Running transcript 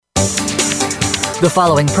The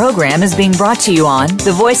following program is being brought to you on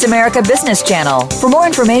the Voice America Business Channel. For more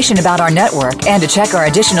information about our network and to check our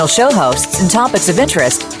additional show hosts and topics of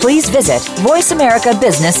interest, please visit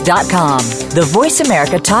voiceamericabusiness.com. The Voice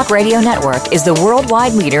America Talk Radio Network is the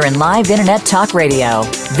worldwide leader in live Internet talk radio.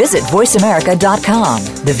 Visit voiceamerica.com.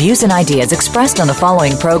 The views and ideas expressed on the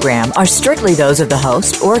following program are strictly those of the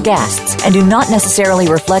host or guests and do not necessarily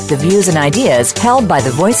reflect the views and ideas held by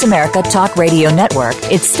the Voice America Talk Radio Network,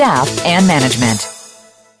 its staff, and management.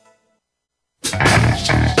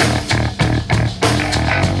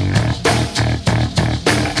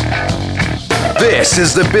 This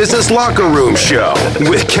is the Business Locker Room Show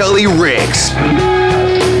with Kelly Riggs.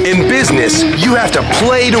 In business, you have to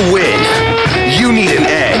play to win. You need an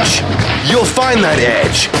edge. You'll find that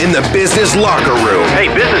edge in the Business Locker Room.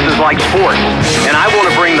 Hey, business is like sports, and I want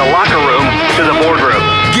to bring the locker room to the boardroom.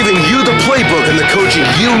 Giving you the playbook and the coaching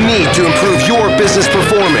you need to improve your business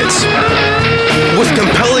performance. With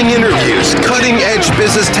compelling interviews, cutting-edge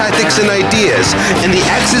business tactics and ideas, and the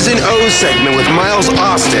X's and O's segment with Miles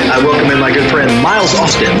Austin. I welcome in my good friend, Miles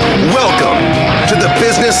Austin. Welcome to the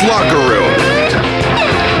Business Locker Room.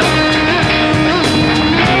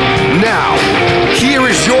 Now, here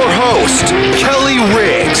is your host, Kelly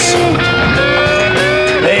Riggs.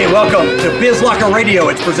 Hey, welcome to Biz Locker Radio.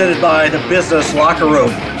 It's presented by the Business Locker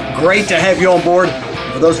Room. Great to have you on board.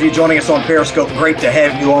 For those of you joining us on Periscope, great to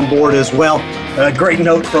have you on board as well. Great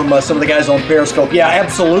note from some of the guys on Periscope. Yeah,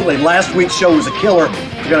 absolutely. Last week's show was a killer.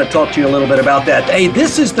 We're going to talk to you a little bit about that. Hey,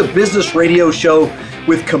 this is the Business Radio Show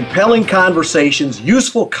with compelling conversations,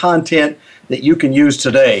 useful content that you can use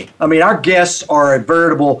today. I mean, our guests are a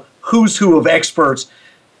veritable who's who of experts.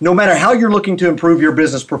 No matter how you're looking to improve your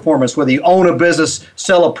business performance, whether you own a business,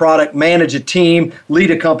 sell a product, manage a team,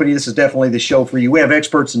 lead a company, this is definitely the show for you. We have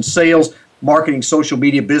experts in sales, marketing, social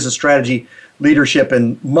media, business strategy, leadership,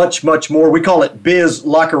 and much, much more. We call it Biz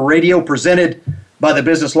Locker Radio, presented by the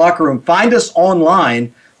Business Locker Room. Find us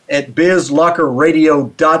online at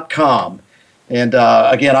bizlockerradio.com. And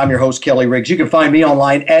again, I'm your host, Kelly Riggs. You can find me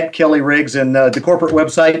online at Kelly Riggs and the corporate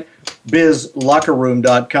website,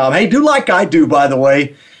 bizlockerroom.com. Hey, do like I do, by the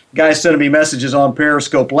way. Guys sending me messages on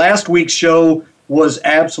Periscope. Last week's show was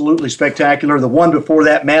absolutely spectacular. The one before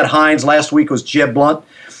that, Matt Hines. Last week was Jeb Blunt.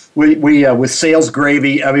 We with Sales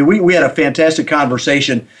Gravy. I mean, we had a fantastic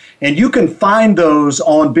conversation, and you can find those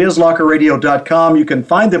on bizlockerradio.com. You can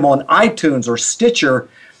find them on iTunes or Stitcher.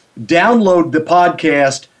 Download the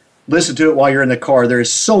podcast. Listen to it while you're in the car. There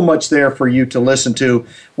is so much there for you to listen to.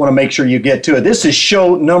 Want to make sure you get to it. This is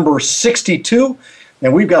show number 62,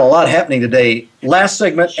 and we've got a lot happening today. Last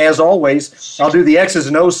segment, as always, I'll do the X's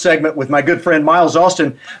and O's segment with my good friend Miles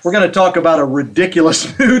Austin. We're going to talk about a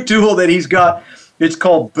ridiculous new tool that he's got. It's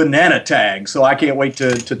called Banana Tag, so I can't wait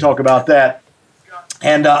to talk about that.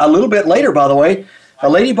 And a little bit later, by the way, a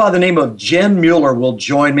lady by the name of Jen Mueller will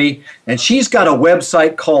join me, and she's got a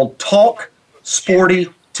website called Talk Sporty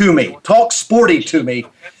to Me. Talk Sporty to Me.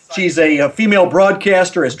 She's a female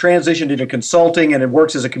broadcaster, has transitioned into consulting, and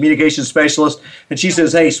works as a communications specialist. And she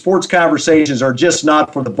says, hey, sports conversations are just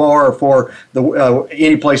not for the bar or for the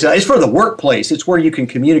any place. It's for the workplace. It's where you can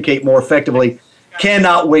communicate more effectively.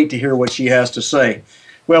 Cannot wait to hear what she has to say.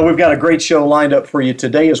 Well, we've got a great show lined up for you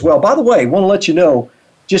today as well. By the way, I want to let you know,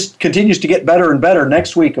 just continues to get better and better.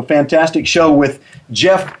 Next week, a fantastic show with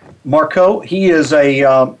Jeff Marco. He is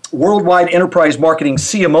a worldwide enterprise marketing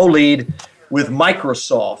CMO lead with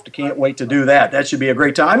Microsoft. Can't wait to do that. That should be a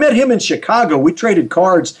great time. I met him in Chicago. We traded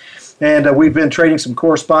cards, and we've been trading some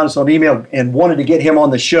correspondence on email and wanted to get him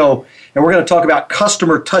on the show. And we're going to talk about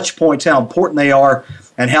customer touch points, how important they are,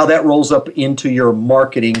 and how that rolls up into your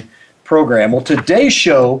marketing program. Well, today's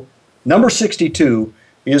show, number 62,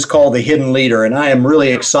 is called The Hidden Leader, and I am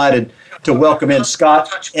really excited to welcome in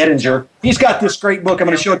Scott Edinger. He's got this great book. I'm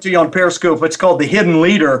going to show it to you on Periscope. It's called The Hidden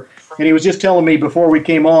Leader, and he was just telling me before we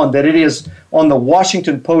came on that it is on the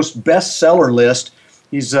Washington Post bestseller list.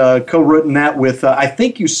 He's co-written that with, I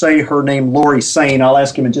think you say her name, Lori Sane. I'll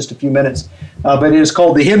ask him in just a few minutes. But it is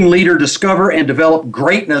called The Hidden Leader, Discover and Develop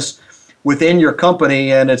Greatness within your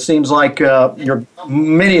company, and it seems like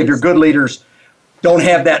many of your good leaders don't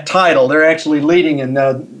have that title. They're actually leading, and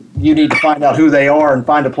you need to find out who they are and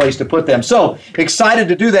find a place to put them. So excited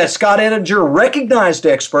to do that. Scott Edinger, recognized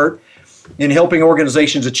expert in helping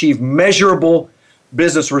organizations achieve measurable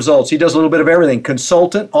business results. He does a little bit of everything: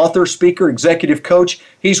 consultant, author, speaker, executive coach.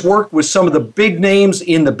 He's worked with some of the big names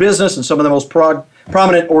in the business and some of the most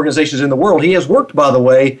prominent organizations in the world. He has worked, by the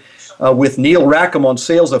way, with Neil Rackham on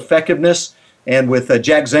sales effectiveness, and with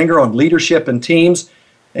Jack Zenger on leadership and teams.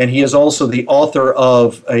 And he is also the author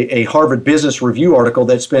of a Harvard Business Review article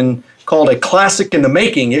that's been called a classic in the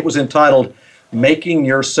making. It was entitled making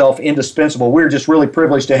yourself indispensable. We're just really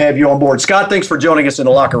privileged to have you on board. Scott, thanks for joining us in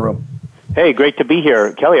the locker room. Hey, great to be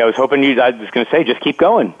here. Kelly, I was hoping I was going to say, just keep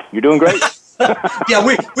going. You're doing great. Yeah,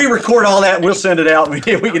 we record all that and we'll send it out. We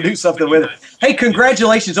can do something with it. Hey,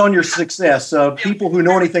 congratulations on your success. People who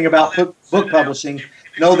know anything about book publishing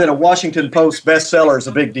know that a Washington Post bestseller is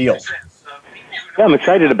a big deal. Yeah, I'm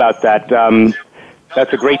excited about that.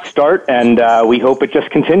 That's a great start, and we hope it just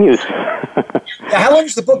continues. How long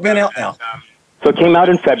has the book been out now? So it came out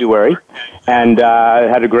in February, and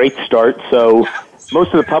had a great start. So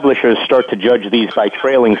most of the publishers start to judge these by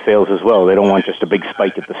trailing sales as well. They don't want just a big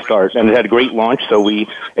spike at the start. And it had a great launch, so we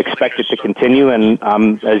expect it to continue.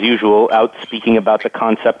 And as usual, out speaking about the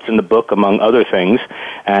concepts in the book, among other things,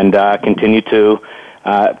 and continue to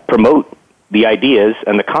promote the ideas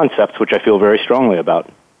and the concepts, which I feel very strongly about.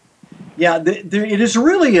 Yeah, it is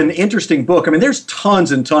really an interesting book. I mean, there's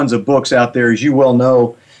tons and tons of books out there, as you well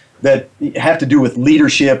know, that have to do with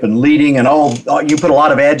leadership and leading and all. You put a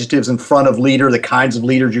lot of adjectives in front of leader, the kinds of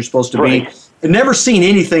leaders you're supposed to be. I've never seen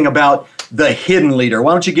anything about the hidden leader.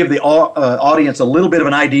 Why don't you give the audience a little bit of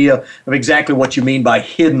an idea of exactly what you mean by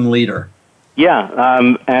hidden leader?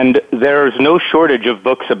 Yeah, and there's no shortage of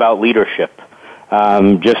books about leadership.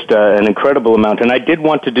 Just an incredible amount. And I did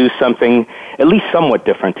want to do something at least somewhat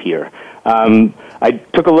different here. I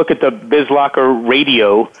took a look at the Biz Locker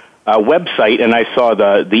radio website, and I saw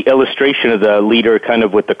the illustration of the leader kind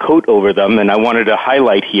of with the coat over them, and I wanted to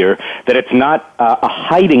highlight here that it's not a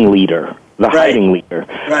hiding leader, hiding leader.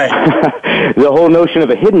 Right. The whole notion of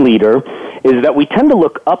a hidden leader is that we tend to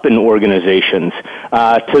look up in organizations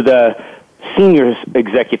to the senior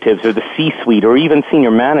executives or the C-suite or even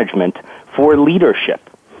senior management for leadership.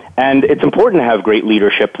 And it's important to have great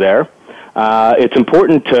leadership there. It's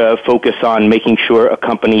important to focus on making sure a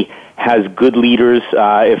company has good leaders,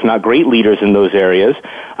 if not great leaders in those areas.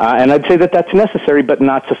 And I'd say that that's necessary but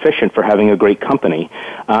not sufficient for having a great company.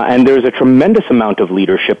 And there's a tremendous amount of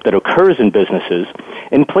leadership that occurs in businesses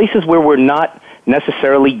in places where we're not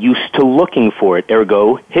necessarily used to looking for it,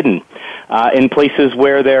 ergo hidden. In places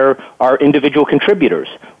where there are individual contributors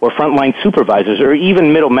or frontline supervisors or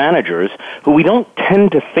even middle managers who we don't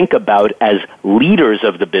tend to think about as leaders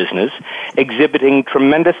of the business, exhibiting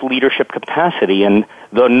tremendous leadership capacity. And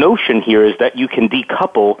the notion here is that you can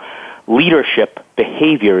decouple leadership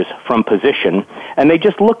behaviors from position, and they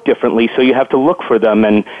just look differently, so you have to look for them,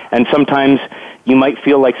 and sometimes you might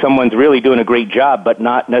feel like someone's really doing a great job but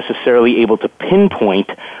not necessarily able to pinpoint,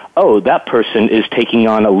 oh, that person is taking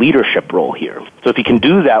on a leadership role here. So if you can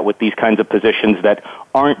do that with these kinds of positions that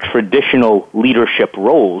aren't traditional leadership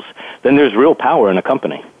roles, then there's real power in a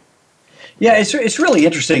company. Yeah, it's really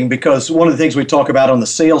interesting because one of the things we talk about on the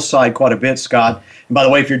sales side quite a bit, Scott, and by the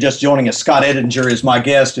way, if you're just joining us, Scott Edinger is my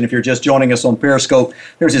guest, and if you're just joining us on Periscope,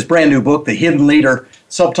 there's his brand new book, The Hidden Leader,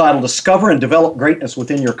 subtitled Discover and Develop Greatness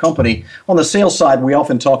Within Your Company. On the sales side, we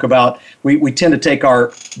often talk about, we tend to take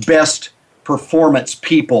our best performance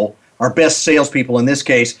people, our best salespeople in this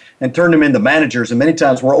case, and turn them into managers, and many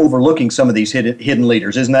times we're overlooking some of these hidden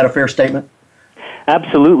leaders. Isn't that a fair statement?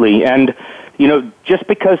 Absolutely, and you know, just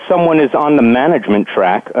because someone is on the management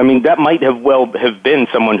track, I mean, that might have been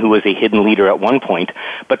someone who was a hidden leader at one point,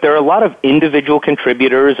 but there are a lot of individual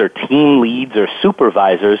contributors or team leads or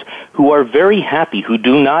supervisors who are very happy, who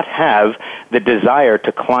do not have the desire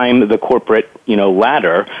to climb the corporate,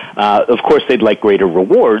 ladder. Of course, they'd like greater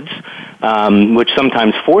rewards, which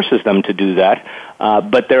sometimes forces them to do that,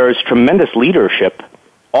 but there is tremendous leadership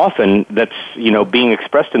often that's being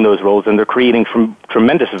expressed in those roles, and they're creating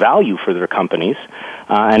tremendous value for their companies.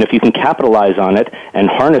 And if you can capitalize on it and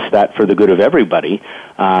harness that for the good of everybody,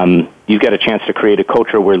 you've got a chance to create a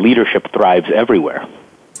culture where leadership thrives everywhere.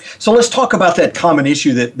 So let's talk about that common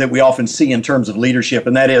issue that we often see in terms of leadership,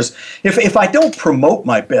 and that is if I don't promote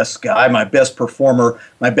my best guy, my best performer,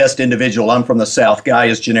 my best individual, I'm from the South, guy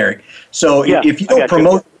is generic. So if you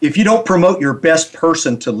don't promote your best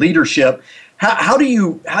person to leadership, how do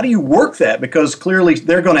you work that? Because clearly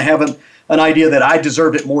they're going to have an idea that I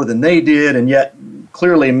deserved it more than they did, and yet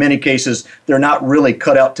clearly in many cases they're not really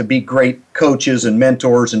cut out to be great coaches and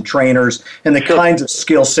mentors and trainers and the kinds of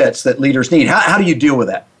skill sets that leaders need. How do you deal with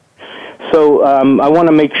that? So I want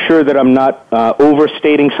to make sure that I'm not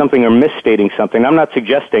overstating something or misstating something. I'm not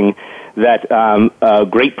suggesting that a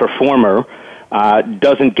great performer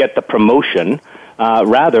doesn't get the promotion.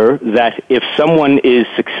 Rather, that if someone is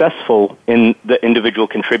successful in the individual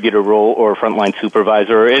contributor role or frontline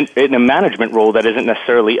supervisor or in a management role that isn't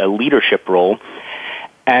necessarily a leadership role,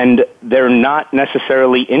 and they're not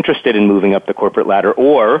necessarily interested in moving up the corporate ladder,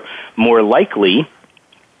 or more likely,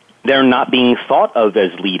 they're not being thought of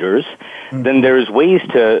as leaders, then there's ways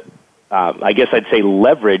to I guess I'd say,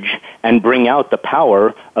 leverage and bring out the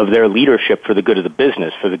power of their leadership for the good of the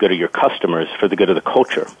business, for the good of your customers, for the good of the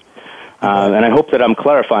culture. And I hope that I'm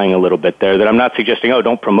clarifying a little bit there, that I'm not suggesting,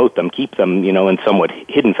 don't promote them, keep them, in somewhat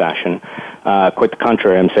hidden fashion. Quite the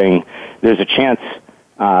contrary, I'm saying there's a chance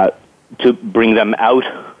to bring them out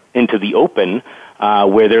into the open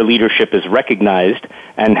where their leadership is recognized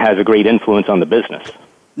and has a great influence on the business.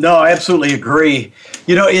 No, I absolutely agree.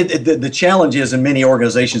 The challenge is in many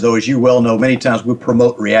organizations, though, as you well know, many times we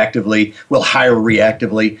promote reactively, we'll hire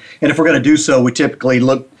reactively. And if we're going to do so, we typically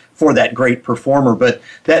look for that great performer. But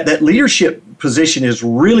that leadership position is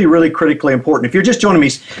really, really critically important. If you're just joining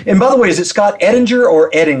me, and by the way, is it Scott Edinger or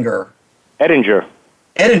Edinger? Edinger.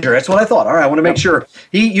 Edinger, that's what I thought. All right, I want to make sure.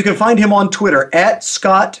 You can find him on Twitter at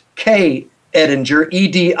Scott K. Edinger,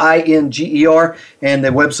 Edinger, and the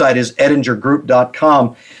website is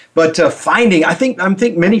edingergroup.com. But I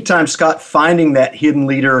think many times, Scott, finding that hidden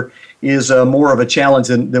leader is more of a challenge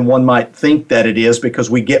than one might think that it is, because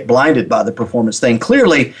we get blinded by the performance thing.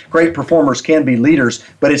 Clearly, great performers can be leaders,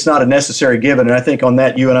 but it's not a necessary given, and I think on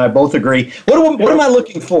that you and I both agree. What am I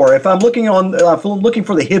looking for? If I'm looking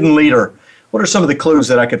for the hidden leader, what are some of the clues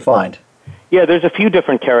that I could find? Yeah, there's a few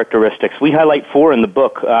different characteristics. We highlight 4 in the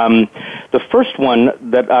book. The first one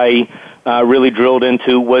that I really drilled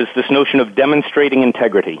into was this notion of demonstrating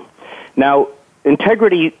integrity. Now,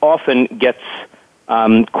 integrity often gets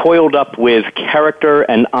coiled up with character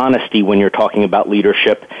and honesty when you're talking about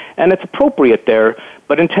leadership, and it's appropriate there,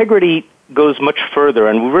 but integrity goes much further,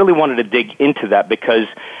 and we really wanted to dig into that because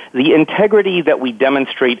the integrity that we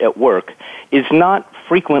demonstrate at work is not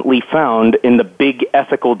frequently found in the big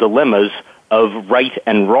ethical dilemmas of right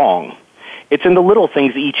and wrong. It's in the little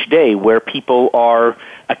things each day where people are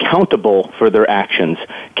accountable for their actions.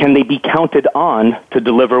 Can they be counted on to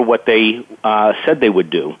deliver what they said they would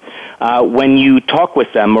do? When you talk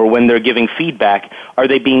with them or when they're giving feedback, are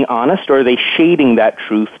they being honest, or are they shading that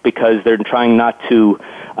truth because they're trying not to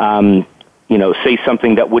say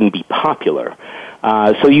something that wouldn't be popular?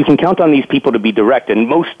 So you can count on these people to be direct, and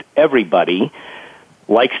most everybody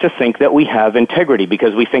likes to think that we have integrity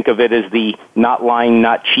because we think of it as the not lying,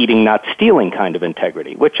 not cheating, not stealing kind of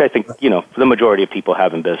integrity, which I think, the majority of people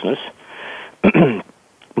have in business.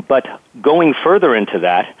 But going further into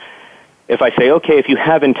that, if I say, okay, if you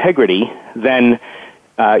have integrity, then,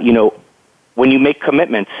 when you make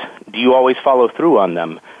commitments, do you always follow through on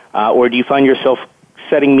them? Or do you find yourself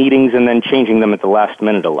setting meetings and then changing them at the last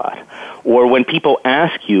minute a lot? Or when people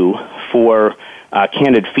ask you for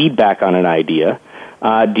candid feedback on an idea,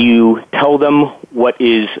 do you tell them what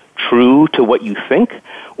is true to what you think,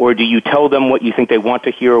 or do you tell them what you think they want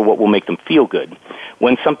to hear or what will make them feel good?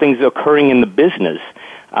 When something's occurring in the business,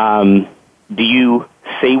 do you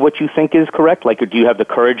say what you think is correct? Like, do you have the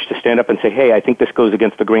courage to stand up and say, hey, I think this goes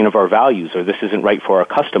against the grain of our values, or this isn't right for our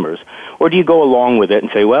customers? Or do you go along with it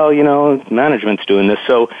and say, well, management's doing this?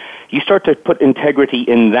 So you start to put integrity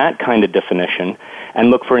in that kind of definition and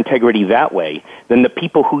look for integrity that way. Then the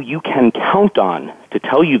people who you can count on to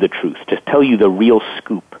tell you the truth, to tell you the real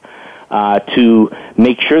scoop, to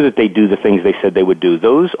make sure that they do the things they said they would do,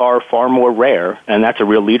 those are far more rare, and that's a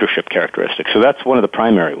real leadership characteristic. So that's one of the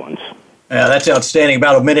primary ones. That's outstanding.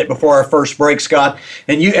 About a minute before our first break, Scott.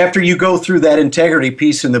 And after you go through that integrity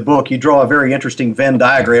piece in the book, you draw a very interesting Venn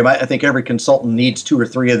diagram. I think every consultant needs 2 or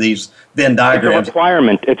 3 of these Venn diagrams. It's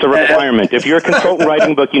a requirement. If you're a consultant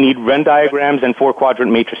writing a book, you need Venn diagrams and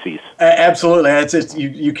 4-quadrant matrices. Absolutely.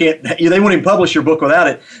 You can't. They won't even publish your book without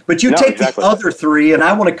it. But you take the other 3, and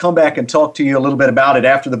I want to come back and talk to you a little bit about it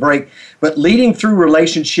after the break. But leading through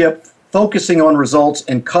relationship, focusing on results,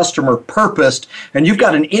 and customer purpose. And you've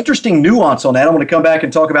got an interesting nuance on that. I'm going to come back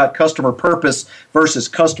and talk about customer purpose versus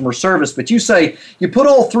customer service. But you say you put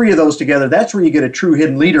all 3 of those together, that's where you get a true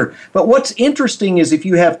hidden leader. But what's interesting is if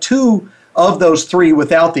you have 2 of those 3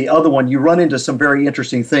 without the other one, you run into some very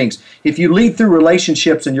interesting things. If you lead through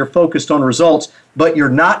relationships and you're focused on results, but you're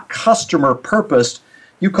not customer purposed,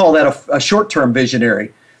 you call that a short-term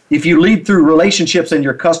visionary. If you lead through relationships and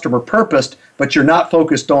you're customer purposed, but you're not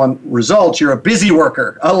focused on results, you're a busy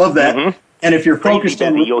worker. I love that. Mm-hmm. And if you're focused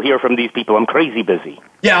on... You'll hear from these people, I'm crazy busy.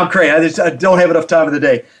 Yeah, I'm crazy. I don't have enough time in the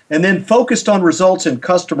day. And then focused on results and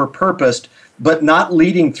customer purposed, but not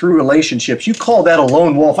leading through relationships. You call that a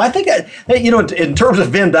lone wolf. I think, in terms of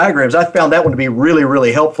Venn diagrams, I found that one to be really,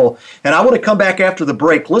 really helpful. And I want to come back after the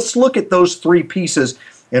break. Let's look at those 3 pieces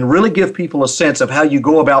and really give people a sense of how you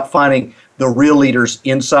go about finding the real leaders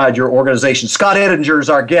inside your organization. Scott Edinger is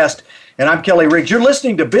our guest, and I'm Kelly Riggs. You're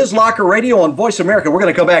listening to Biz Locker Radio on Voice America. We're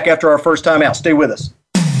going to come back after our first time out. Stay with us.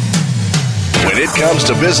 When it comes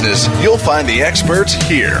to business, you'll find the experts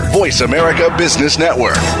here. Voice America Business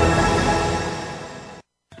Network.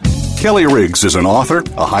 Kelly Riggs is an author,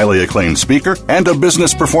 a highly acclaimed speaker, and a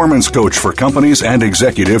business performance coach for companies and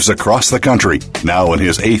executives across the country. Now in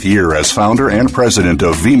his 8th year as founder and president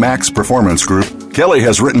of VMAX Performance Group, Kelly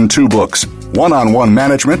has written 2 books, One-on-One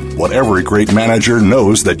Management, What Every Great Manager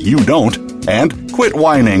Knows That You Don't, and Quit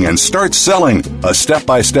Whining and Start Selling, a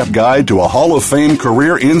step-by-step guide to a Hall of Fame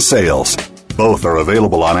career in sales. Both are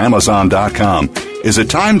available on Amazon.com. Is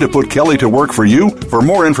it time to put Kelly to work for you? For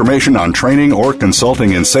more information on training or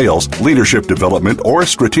consulting in sales, leadership development, or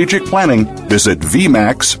strategic planning, visit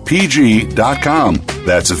VMAXPG.com.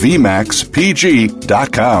 That's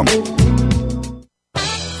VMAXPG.com.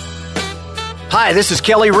 Hi, this is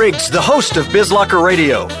Kelly Riggs, the host of Biz Locker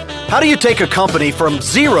Radio. How do you take a company from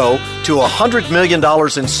 0 to $100 million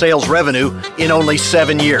in sales revenue in only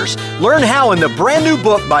 7 years? Learn how in the brand new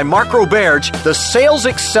book by Mark Roberge, The Sales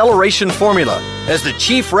Acceleration Formula. As the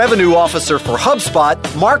Chief Revenue Officer for HubSpot,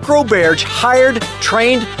 Mark Roberge hired,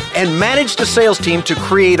 trained, and managed a sales team to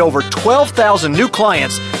create over 12,000 new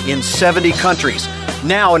clients in 70 countries.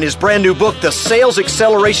 Now, in his brand new book, The Sales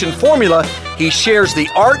Acceleration Formula, he shares the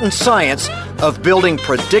art and science of building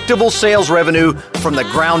predictable sales revenue from the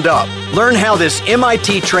ground up. Learn how this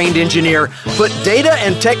MIT-trained engineer put data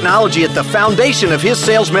and technology at the foundation of his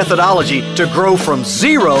sales methodology to grow from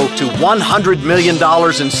 0 to $100 million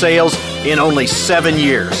in sales in only 7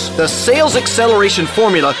 years. The Sales Acceleration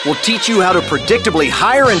Formula will teach you how to predictably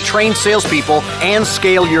hire and train salespeople and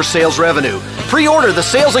scale your sales revenue. Pre-order The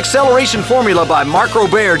Sales Acceleration Formula by Mark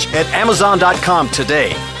Roberge at Amazon.com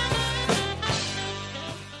today.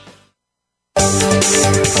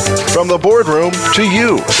 From the boardroom to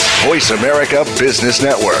you, Voice America Business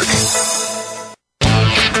Network.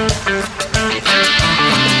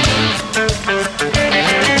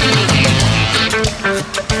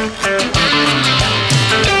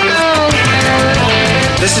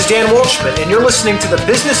 This is Dan Walshman, and you're listening to the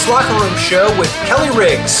Business Locker Room Show with Kelly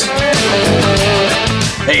Riggs.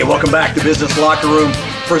 Hey, welcome back to Business Locker Room,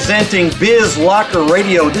 presenting Biz Locker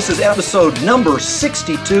Radio. This is episode number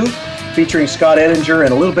 62, featuring Scott Edinger,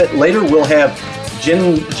 and a little bit later we'll have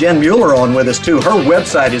Jen Mueller on with us too. Her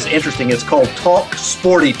website is interesting. It's called Talk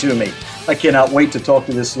Sporty to Me. I cannot wait to talk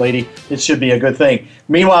to this lady. It should be a good thing.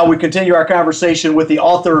 Meanwhile, we continue our conversation with the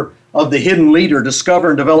author of The Hidden Leader, Discover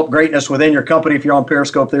and Develop Greatness Within Your Company. If you're on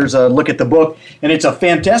Periscope, there's a look at the book. And it's a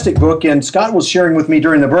fantastic book. And Scott was sharing with me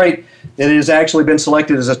during the break, it has actually been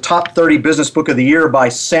selected as a top 30 business book of the year by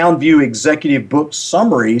Soundview Executive Book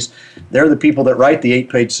Summaries. They're the people that write the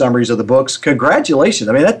 8-page summaries of the books. Congratulations.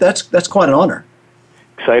 I mean, that's quite an honor.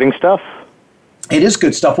 Exciting stuff. It is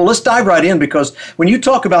good stuff. Well, let's dive right in, because when you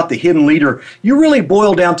talk about The Hidden Leader, you really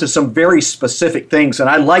boil down to some very specific things. And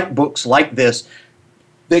I like books like this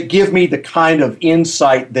that give me the kind of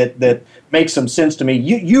insight that makes some sense to me.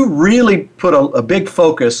 You really put a big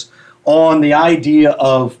focus on the idea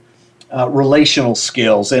of relational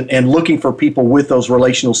skills and looking for people with those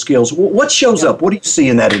relational skills. What shows up? What do you see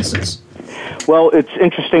in that instance? Well, it's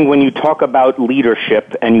interesting when you talk about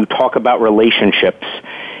leadership and you talk about relationships.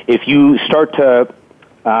 If you start to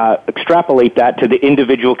extrapolate that to the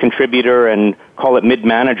individual contributor and call it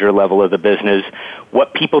mid-manager level of the business,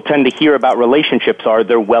 what people tend to hear about relationships are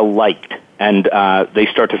they're well-liked, and they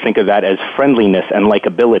start to think of that as friendliness and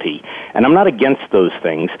likability. And I'm not against those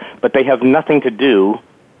things, but they have nothing to do,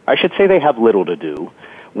 I should say they have little to do,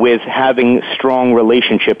 with having strong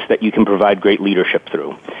relationships that you can provide great leadership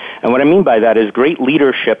through. And what I mean by that is great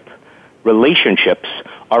leadership relationships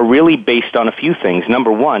are really based on a few things.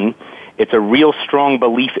 Number one, it's a real strong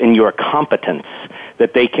belief in your competence,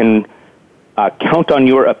 that they can count on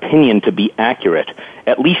your opinion to be accurate,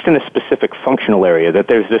 at least in a specific functional area, that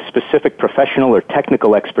there's this specific professional or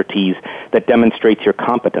technical expertise that demonstrates your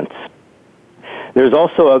competence. There's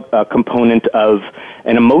also a component of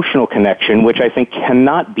an emotional connection, which I think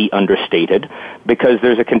cannot be understated, because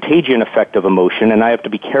there's a contagion effect of emotion, and I have to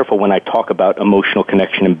be careful when I talk about emotional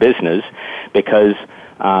connection in business, because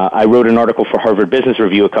I wrote an article for Harvard Business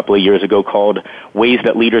Review a couple of years ago called Ways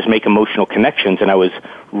That Leaders Make Emotional Connections, and I was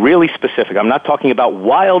really specific. I'm not talking about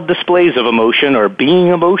wild displays of emotion or being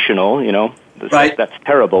emotional, you know, right. That's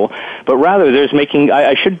terrible, but rather there's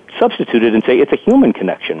I should substitute it and say it's a human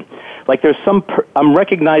connection. Like there's I'm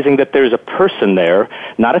recognizing that there's a person there,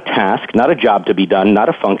 not a task, not a job to be done, not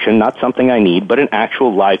a function, not something I need, but an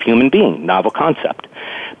actual live human being, novel concept.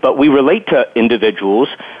 But we relate to individuals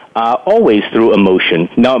always through emotion.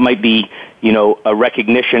 Now, it might be, a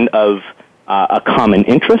recognition of a common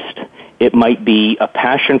interest. It might be a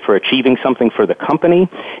passion for achieving something for the company.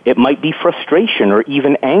 It might be frustration or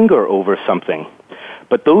even anger over something.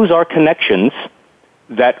 But those are connections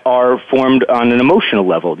that are formed on an emotional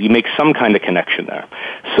level. You make some kind of connection there.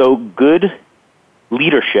 So good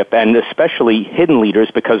leadership, and especially hidden leaders,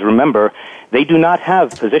 because remember, they do not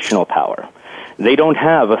have positional power. They don't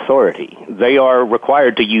have authority. They are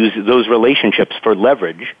required to use those relationships for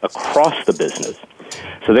leverage across the business.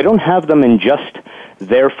 So they don't have them in just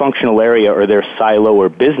their functional area or their silo or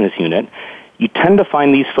business unit. You tend to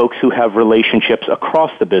find these folks who have relationships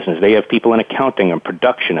across the business. They have people in accounting and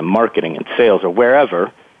production and marketing and sales or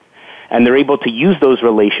wherever, and they're able to use those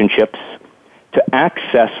relationships to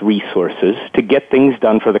access resources to get things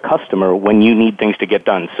done for the customer when you need things to get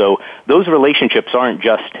done. So those relationships aren't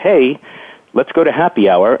just, hey, let's go to happy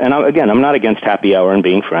hour. And I'm not against happy hour and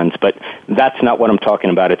being friends, but that's not what I'm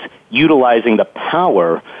talking about. It's utilizing the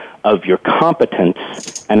power of your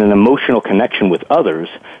competence and an emotional connection with others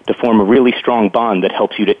to form a really strong bond that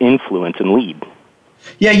helps you to influence and lead.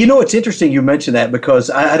 Yeah, it's interesting you mentioned that, because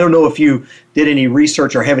I don't know if you did any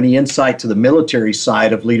research or have any insight to the military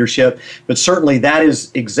side of leadership, but certainly that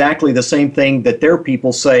is exactly the same thing that their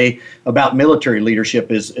people say about military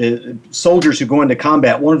leadership is soldiers who go into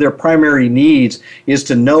combat, one of their primary needs is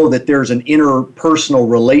to know that there's an interpersonal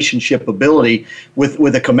relationship ability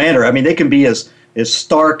with a commander. I mean, they can be as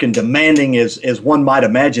stark and demanding as one might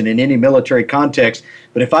imagine in any military context,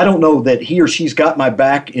 but if I don't know that he or she's got my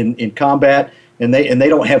back in combat, and they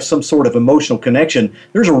don't have some sort of emotional connection,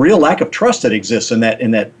 there's a real lack of trust that exists in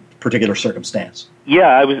that particular circumstance. Yeah,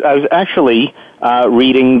 I was actually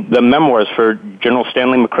reading the memoirs for General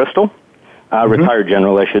Stanley McChrystal, retired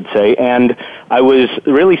general, I should say, and I was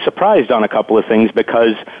really surprised on a couple of things,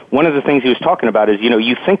 because one of the things he was talking about is,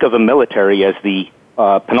 you think of a military as the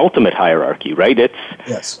penultimate hierarchy, right?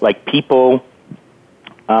 It's like people,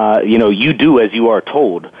 you do as you are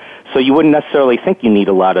told. So you wouldn't necessarily think you need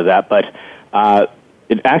a lot of that, but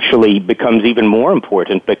it actually becomes even more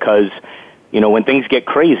important because, when things get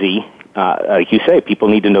crazy, like you say, people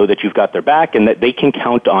need to know that you've got their back and that they can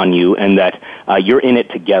count on you and that you're in it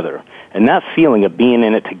together. And that feeling of being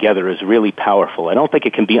in it together is really powerful. I don't think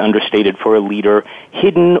it can be understated for a leader,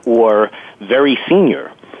 hidden or very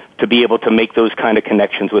senior, to be able to make those kind of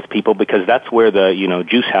connections with people, because that's where the,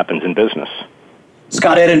 juice happens in business.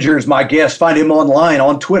 Scott Edinger is my guest. Find him online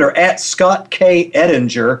on Twitter at Scott K.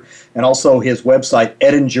 Edinger, and also his website,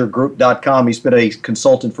 edingergroup.com. He's been a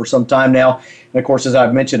consultant for some time now. And, of course, as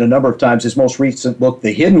I've mentioned a number of times, his most recent book,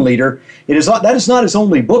 The Hidden Leader, that is not his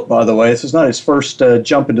only book, by the way. This is not his first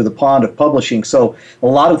jump into the pond of publishing. So a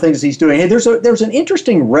lot of things he's doing. Hey, there's an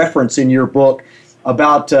interesting reference in your book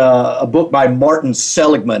about a book by Martin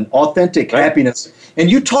Seligman, Authentic Happiness. And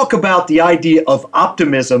you talk about the idea of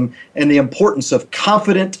optimism and the importance of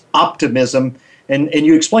confident optimism. And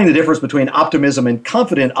you explain the difference between optimism and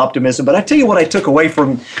confident optimism. But I tell you what I took away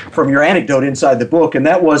from your anecdote inside the book, and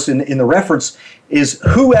that was in the reference, is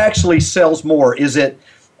who actually sells more? Is it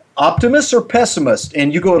optimist or pessimist?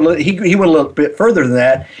 And he went a little bit further than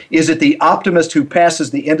that. Is it the optimist who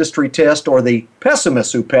passes the industry test or the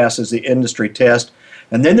pessimist who passes the industry test?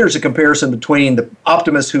 And then there's a comparison between the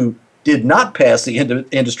optimist who did not pass the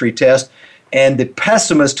industry test and the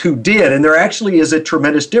pessimist who did. And there actually is a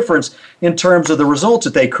tremendous difference in terms of the results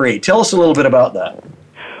that they create. Tell us a little bit about that.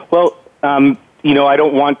 Well, I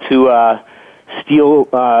don't want to steal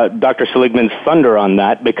Dr. Seligman's thunder on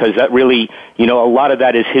that, because that really, a lot of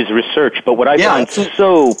that is his research. But what I find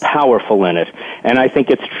so powerful in it, and I think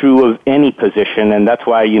it's true of any position, and that's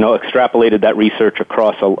why, extrapolated that research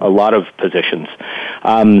across a lot of positions.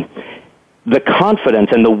 The confidence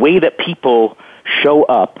and the way that people show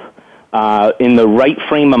up in the right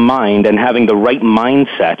frame of mind and having the right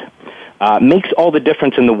mindset makes all the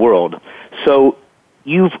difference in the world. So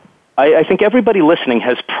I think everybody listening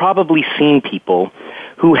has probably seen people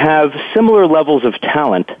who have similar levels of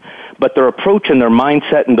talent, but their approach and their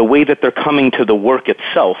mindset and the way that they're coming to the work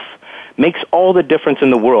itself makes all the difference in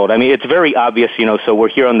the world. I mean, it's very obvious, so we're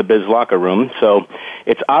here on the Biz Locker Room, so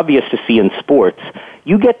it's obvious to see in sports.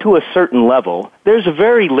 You get to a certain level, there's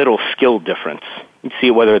very little skill difference. You see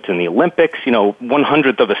it whether it's in the Olympics,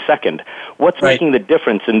 1/100th of a second. What's making the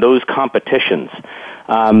difference in those competitions?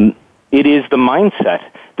 It is the mindset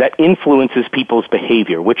that influences people's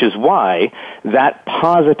behavior, which is why that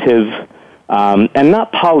positive, and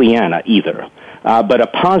not Pollyanna either, but a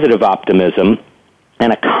positive optimism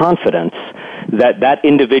and a confidence that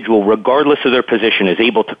individual, regardless of their position, is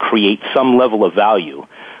able to create some level of value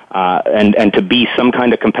and to be some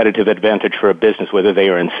kind of competitive advantage for a business, whether they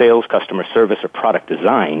are in sales, customer service, or product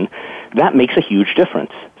design, that makes a huge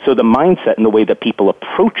difference. So the mindset and the way that people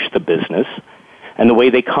approach the business and the way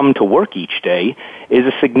they come to work each day is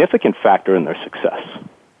a significant factor in their success.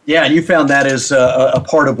 Yeah, and you found that as a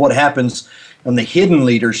part of what happens on the hidden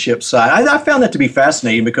leadership side. I found that to be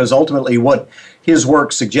fascinating because ultimately what his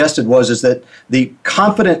work suggested is that the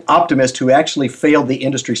confident optimist who actually failed the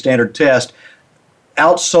industry standard test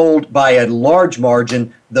outsold by a large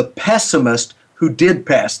margin the pessimist who did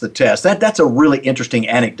pass the test. That's a really interesting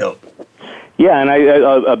anecdote. Yeah, and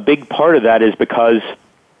a big part of that is because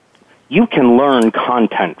you can learn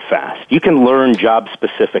content fast. You can learn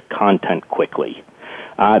job-specific content quickly.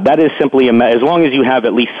 That is simply, as long as you have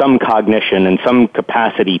at least some cognition and some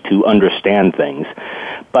capacity to understand things.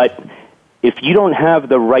 But if you don't have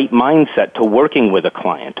the right mindset to working with a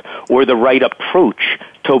client or the right approach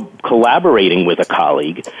to collaborating with a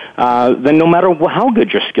colleague, then no matter how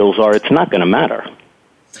good your skills are, it's not going to matter.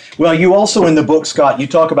 Well, you also in the book, Scott, you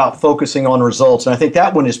talk about focusing on results, and I think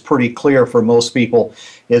that one is pretty clear for most people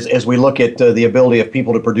as we look at the ability of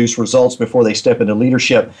people to produce results before they step into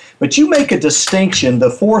leadership. But you make a distinction. The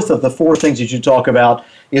fourth of the four things that you talk about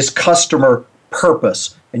is customer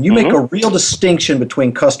purpose, and you make a real distinction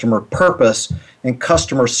between customer purpose and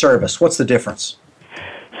customer service. What's the difference?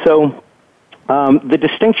 So the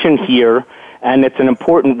distinction here, and it's an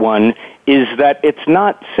important one, is that it's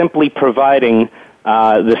not simply providing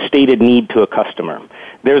the stated need to a customer.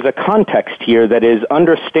 There's a context here that is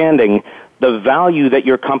understanding the value that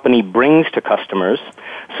your company brings to customers,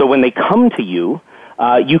 so when they come to you,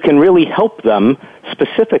 you can really help them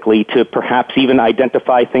specifically to perhaps even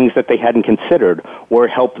identify things that they hadn't considered or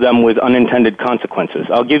help them with unintended consequences.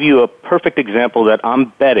 I'll give you a perfect example that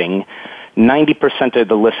I'm betting 90% of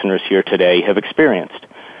the listeners here today have experienced.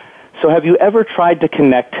 So have you ever tried to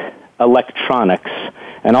connect electronics,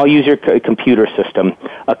 and I'll use your computer system,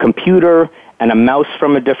 a computer and a mouse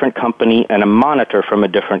from a different company and a monitor from a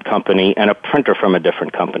different company and a printer from a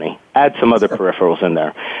different company. Add some other peripherals in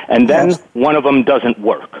there. And then one of them doesn't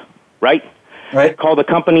work, right? Right. Call the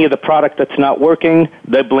company of the product that's not working,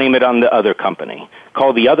 they blame it on the other company.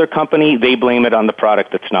 Call the other company, they blame it on the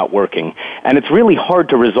product that's not working. And it's really hard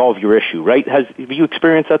to resolve your issue, right? Have you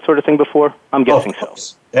experienced that sort of thing before? I'm guessing so.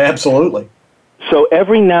 Absolutely. So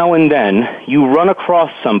every now and then, you run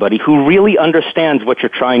across somebody who really understands what you're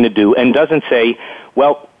trying to do and doesn't say,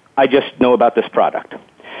 well, I just know about this product.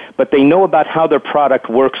 But they know about how their product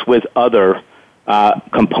works with other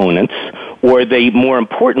components, or they, more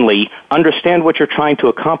importantly, understand what you're trying to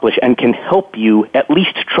accomplish and can help you at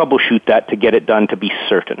least troubleshoot that to get it done to be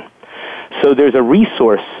certain. So there's a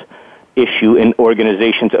resource issue in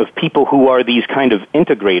organizations of people who are these kind of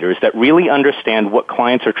integrators that really understand what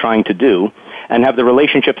clients are trying to do and have the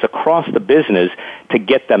relationships across the business to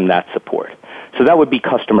get them that support. So that would be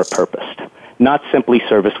customer purposed, not simply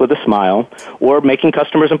service with a smile or making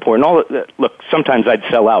customers important. Look, sometimes I'd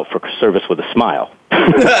sell out for service with a smile.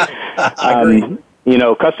 I agree.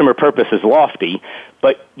 Customer purpose is lofty,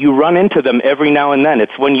 but you run into them every now and then.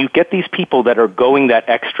 It's when you get these people that are going that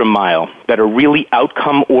extra mile, that are really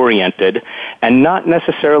outcome-oriented and not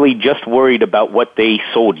necessarily just worried about what they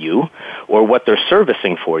sold you or what they're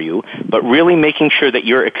servicing for you, but really making sure that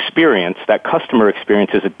your experience, that customer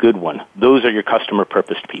experience, is a good one. Those are your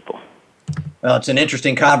customer-purposed people. Well, it's an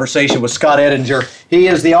interesting conversation with Scott Edinger. He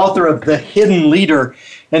is the author of The Hidden Leader.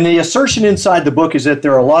 And the assertion inside the book is that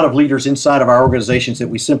there are a lot of leaders inside of our organizations that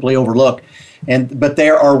we simply overlook. But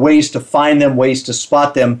there are ways to find them, ways to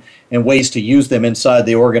spot them, and ways to use them inside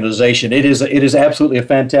the organization. It is absolutely a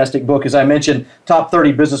fantastic book. As I mentioned, top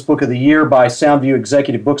 30 business book of the year by Soundview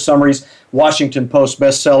Executive Book Summaries, Washington Post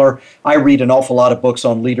bestseller. I read an awful lot of books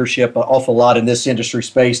on leadership, an awful lot in this industry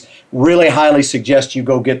space. Really highly suggest you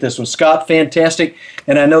go get this one. Scott, fantastic.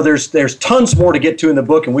 And I know there's tons more to get to in the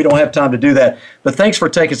book, and we don't have time to do that. But thanks for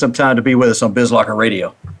taking some time to be with us on Biz Locker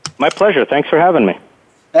Radio. My pleasure. Thanks for having me.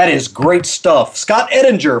 That is great stuff. Scott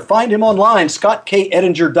Edinger. Find him online,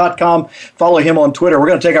 scottkedinger.com. Follow him on Twitter. We're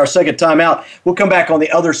going to take our second time out. We'll come back on the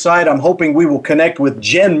other side. I'm hoping we will connect with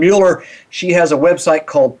Jen Mueller. She has a website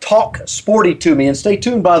called Talk Sporty to me. And stay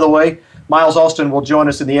tuned, by the way. Miles Austin will join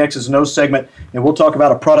us in the X's and O's segment, and we'll talk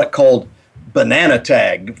about a product called Banana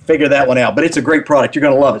Tag. Figure that one out. But it's a great product. You're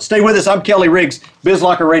going to love it. Stay with us. I'm Kelly Riggs, Biz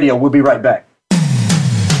Locker Radio. We'll be right back.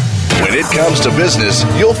 When it comes to business,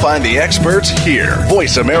 you'll find the experts here.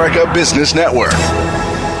 Voice America Business Network.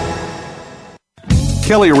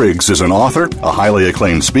 Kelly Riggs is an author, a highly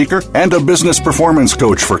acclaimed speaker, and a business performance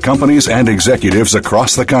coach for companies and executives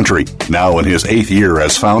across the country. Now in his 8th year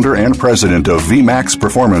as founder and president of VMAX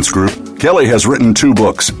Performance Group, Kelly has written 2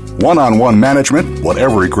 books, One-on-One Management, What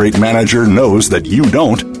Every Great Manager Knows That You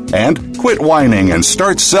Don't, and Quit Whining and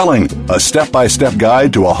Start Selling, a step-by-step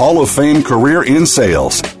guide to a Hall of Fame career in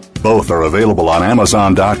sales. Both are available on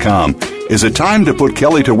Amazon.com. Is it time to put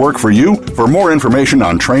Kelly to work for you, For more information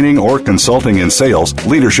on training or consulting in sales,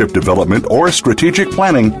 leadership development, or strategic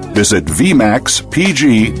planning, visit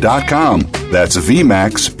vmaxpg.com. That's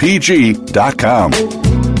vmaxpg.com.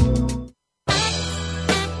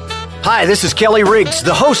 Hi, this is Kelly Riggs,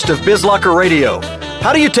 the host of Biz Locker Radio.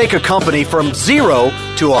 How do you take a company from zero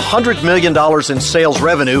to $100 million in sales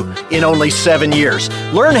revenue in only 7 years?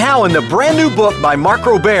 Learn how in the brand new book by Mark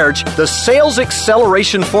Roberge, The Sales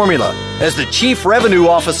Acceleration Formula. As the Chief Revenue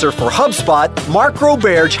Officer for HubSpot, Mark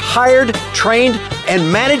Roberge hired, trained,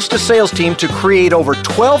 and managed a sales team to create over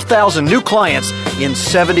 12,000 new clients in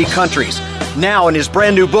 70 countries. Now, in his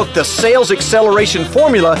brand new book, The Sales Acceleration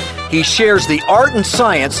Formula, he shares the art and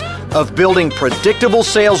science of building predictable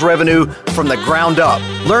sales revenue from the ground up.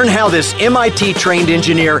 Learn how this MIT-trained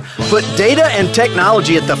engineer put data and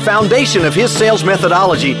technology at the foundation of his sales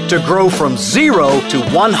methodology to grow from zero to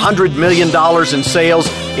 $100 million in sales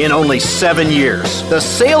in only 7 years. The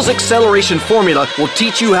Sales Acceleration Formula will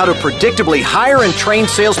teach you how to predictably hire and train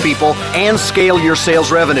salespeople and scale your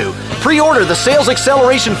sales revenue. Pre-order The Sales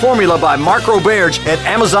Acceleration Formula by Mark Roberge at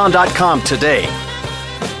Amazon.com today.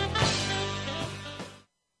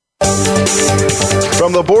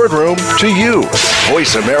 From the boardroom to you,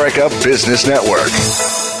 Voice America Business Network.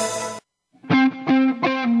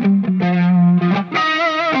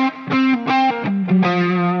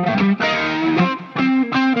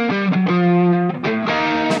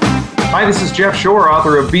 Hi, this is Jeff Shore,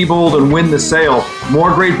 author of Be Bold and Win the Sale.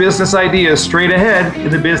 More great business ideas straight ahead in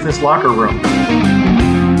the Business Locker Room.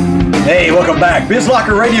 Hey, welcome back. Biz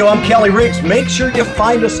Locker Radio, I'm Kelly Riggs. Make sure you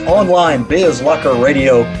find us online,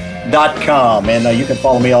 bizlockerradio.com. And you can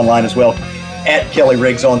follow me online as well, at Kelly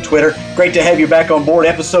Riggs on Twitter. Great to have you back on board,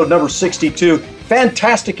 episode number 62.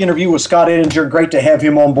 Fantastic interview with Scott Edinger. Great to have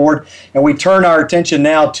him on board. And we turn our attention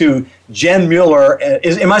now to Jen Mueller.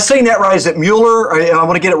 Am I saying that right? Is it Mueller? I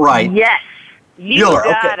want to get it right. Yes. You Mueller.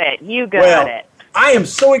 got Okay. it. You got it. I am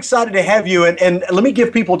so excited to have you, and let me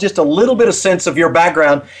give people just a little bit of sense of your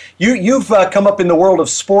background. You've come up in the world of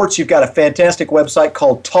sports. You've got a fantastic website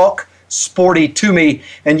called Talk Sporty to Me,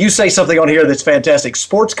 and you say something on here that's fantastic.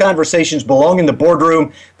 Sports conversations belong in the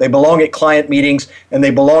boardroom, they belong at client meetings, and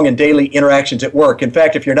they belong in daily interactions at work. In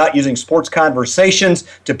fact, if you're not using sports conversations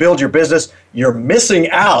to build your business, you're missing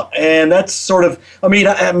out. And that's sort of, I mean,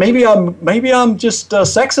 maybe I'm just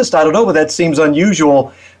sexist. I don't know, but that seems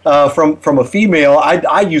unusual from a female.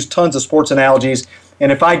 I use tons of sports analogies.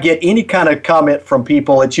 And if I get any kind of comment from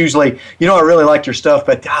people, it's usually, I really liked your stuff,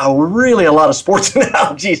 but really a lot of sports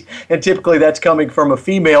analogies. And typically that's coming from a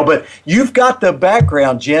female. But you've got the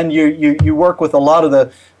background, Jen. You work with a lot of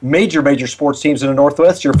the major sports teams in the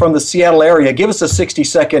Northwest. You're from the Seattle area. Give us a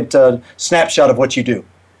 60-second snapshot of what you do.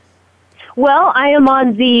 Well, I am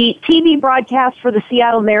on the TV broadcast for the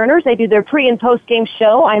Seattle Mariners. I do their pre- and post-game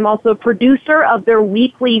show. I'm also a producer of their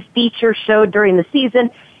weekly feature show during the season.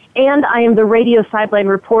 And I am the radio sideline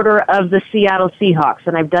reporter of the Seattle Seahawks,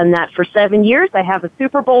 and I've done that for 7 years. I have a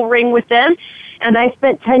Super Bowl ring with them, and I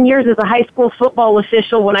spent 10 years as a high school football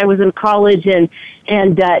official when I was in college and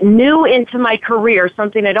new into my career,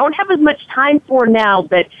 something I don't have as much time for now,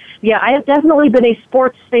 but yeah, I have definitely been a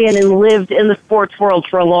sports fan and lived in the sports world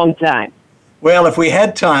for a long time. Well, if we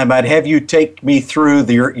had time, I'd have you take me through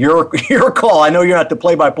your call. I know you're not the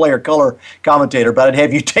play-by-play or color commentator, but I'd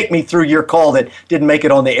have you take me through your call that didn't make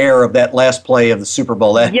it on the air of that last play of the Super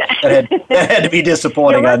Bowl. That had to be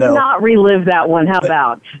disappointing, I know. Let's not relive that one. How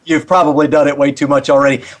about? You've probably done it way too much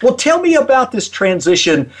already. Well, tell me about this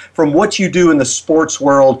transition from what you do in the sports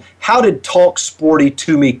world. How did Talk Sporty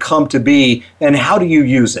to Me come to be, and how do you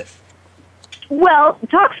use it? Well,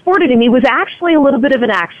 Talk Sporty to Me was actually a little bit of an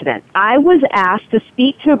accident. I was asked to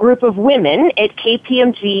speak to a group of women at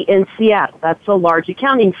KPMG in Seattle. That's a large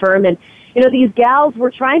accounting firm. And, these gals were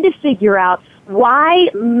trying to figure out why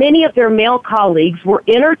many of their male colleagues were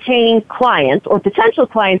entertaining clients or potential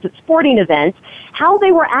clients at sporting events, how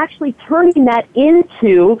they were actually turning that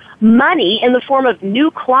into money in the form of new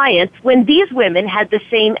clients when these women had the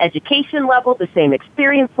same education level, the same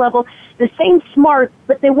experience level, the same smarts,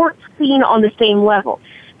 but they weren't seen on the same level.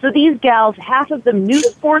 So these gals, half of them knew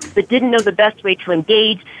sports but didn't know the best way to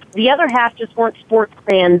engage. The other half just weren't sports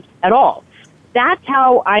fans at all. That's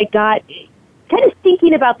how I got kind of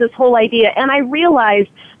thinking about this whole idea, and I realized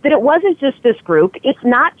that it wasn't just this group. It's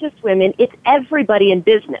not just women. It's everybody in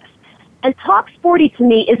business. And Talk Sporty to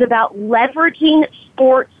Me is about leveraging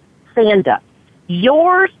sports fandom,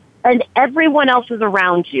 yours and everyone else's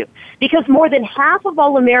around you. Because more than half of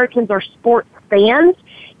all Americans are sports fans.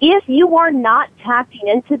 If you are not tapping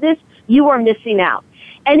into this, you are missing out.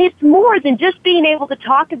 And it's more than just being able to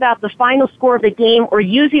talk about the final score of the game or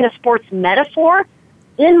using a sports metaphor.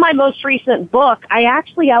 in my most recent book, I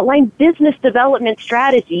actually outline business development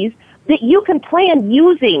strategies that you can plan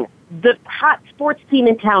using the hot sports team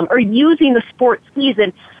in town or using the sports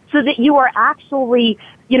season so that you are actually,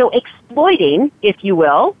 exploiting, if you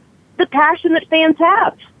will, the passion that fans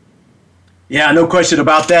have. Yeah, no question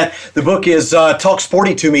about that. The book is Talk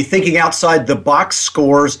Sporty to Me, Thinking Outside the Box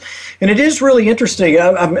Scores. And it is really interesting.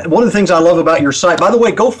 One of the things I love about your site, by the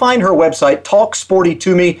way, go find her website, Talk Sporty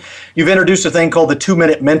to Me. You've introduced a thing called the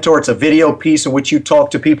 2-Minute Mentor. It's a video piece in which you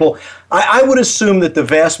talk to people. I would assume that the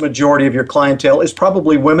vast majority of your clientele is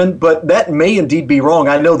probably women, but that may indeed be wrong.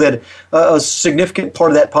 I know that a significant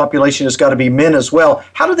part of that population has got to be men as well.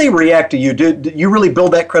 How do they react to you? Do you really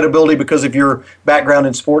build that credibility because of your background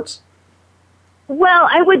in sports? Well,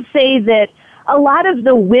 I would say that a lot of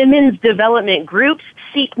the women's development groups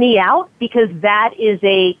seek me out because that is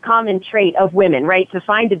a common trait of women, right? To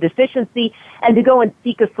find a deficiency and to go and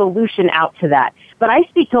seek a solution out to that. But I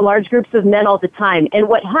speak to large groups of men all the time, and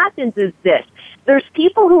what happens is this. There's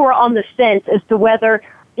people who are on the fence as to whether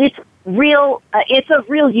it's of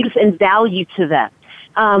real use and value to them.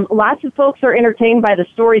 Lots of folks are entertained by the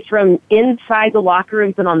stories from inside the locker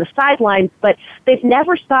rooms and on the sidelines, but they've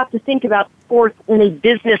never stopped to think about sports in a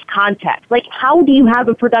business context. Like, how do you have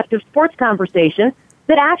a productive sports conversation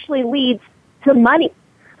that actually leads to money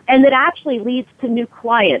and that actually leads to new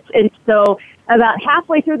clients? And so about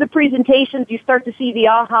halfway through the presentations, you start to see the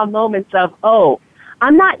aha moments of, oh,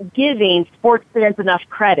 I'm not giving sports fans enough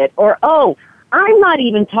credit, or, oh, I'm not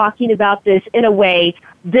even talking about this in a way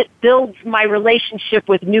that builds my relationship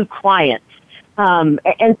with new clients.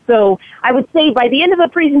 And so I would say by the end of the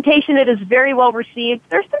presentation, it is very well received.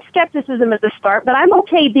 There's some skepticism at the start, but I'm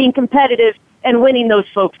okay being competitive and winning those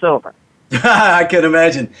folks over. I can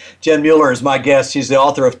imagine. Jen Mueller is my guest. She's the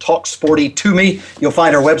author of Talk Sporty to Me. You'll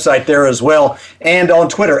find her website there as well, and on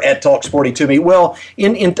Twitter at Talk Sporty to Me. Well,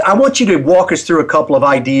 I want you to walk us through a couple of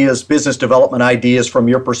ideas, business development ideas from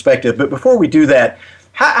your perspective. But before we do that,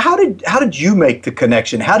 how did you make the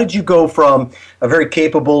connection? How did you go from a very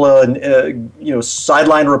capable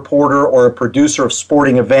sideline reporter or a producer of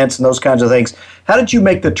sporting events and those kinds of things? How did you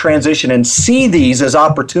make the transition and see these as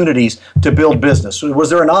opportunities to build business? Was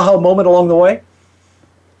there an aha moment along the way?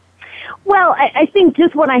 Well, I think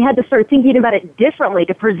just when I had to start thinking about it differently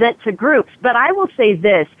to present to groups. But I will say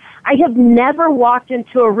this. I have never walked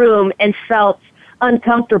into a room and felt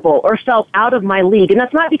uncomfortable or felt out of my league. And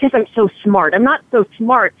that's not because I'm so smart. I'm not so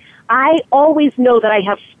smart. I always know that I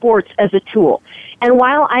have sports as a tool. And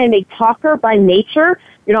while I am a talker by nature,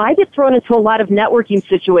 I get thrown into a lot of networking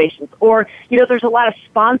situations, or, there's a lot of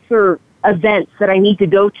sponsor events that I need to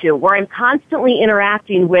go to where I'm constantly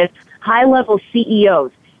interacting with high-level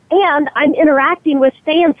CEOs. And I'm interacting with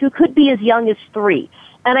fans who could be as young as 3.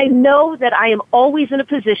 And I know that I am always in a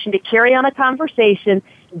position to carry on a conversation,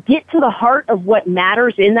 get to the heart of what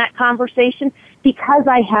matters in that conversation because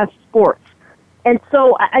I have sports. And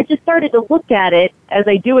so I just started to look at it as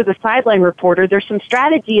I do as a sideline reporter. There's some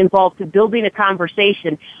strategy involved to building a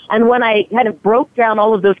conversation. And when I kind of broke down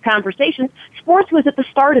all of those conversations, sports was at the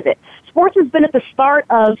start of it. Sports has been at the start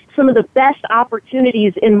of some of the best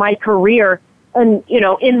opportunities in my career and,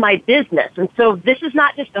 in my business. And so this is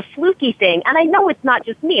not just a fluky thing. And I know it's not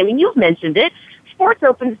just me. I mean, you've mentioned it. Sports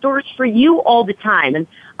opens doors for you all the time. And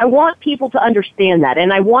I want people to understand that.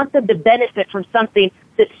 And I want them to benefit from something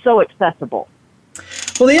that's so accessible.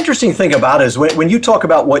 Well, the interesting thing about it is when you talk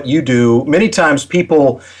about what you do, many times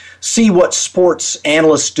people see what sports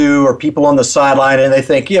analysts do or people on the sideline and they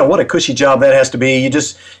think, what a cushy job that has to be. You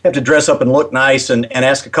just have to dress up and look nice and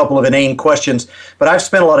ask a couple of inane questions. But I've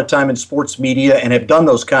spent a lot of time in sports media and have done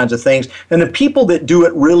those kinds of things. And the people that do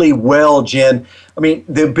it really well, Jen,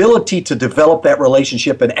 the ability to develop that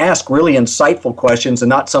relationship and ask really insightful questions and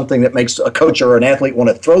not something that makes a coach or an athlete want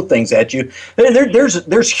to throw things at you,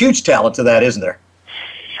 there's huge talent to that, isn't there?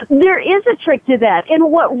 There is a trick to that.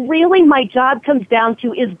 And what really my job comes down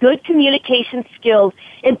to is good communication skills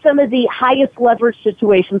in some of the highest leverage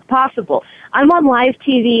situations possible. I'm on live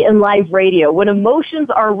TV and live radio when emotions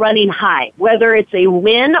are running high, whether it's a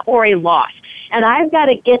win or a loss. And I've got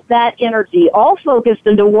to get that energy all focused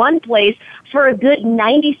into one place for a good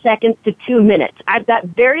 90 seconds to 2 minutes. I've got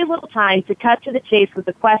very little time to cut to the chase with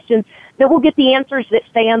the questions that will get the answers that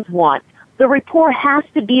fans want. The rapport has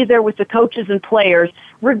to be there with the coaches and players,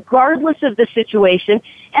 regardless of the situation.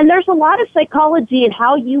 And there's a lot of psychology in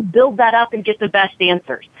how you build that up and get the best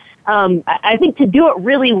answers. I think to do it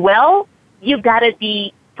really well, you've got to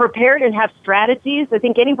be prepared and have strategies. I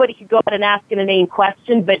think anybody could go out and ask an inane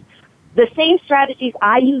question, but the same strategies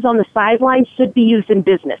I use on the sidelines should be used in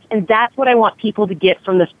business. And that's what I want people to get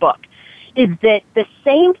from this book. is that the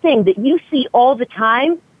same thing that you see all the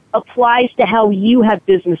time applies to how you have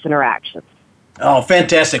business interactions. Oh,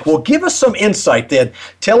 fantastic. Well, give us some insight then.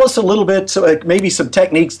 Tell us a little bit, maybe some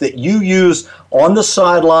techniques that you use on the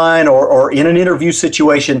sideline or in an interview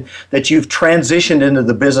situation that you've transitioned into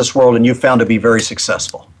the business world and you've found to be very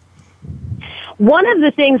successful. One of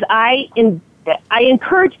the things I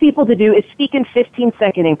encourage people to do is speak in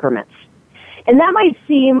 15-second increments. And that might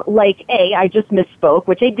seem like, I just misspoke,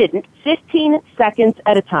 which I didn't, 15 seconds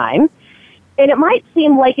at a time. And it might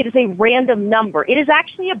seem like it is a random number. It is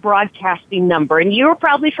actually a broadcasting number, and you're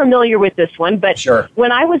probably familiar with this one, but sure.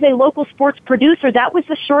 When I was a local sports producer, that was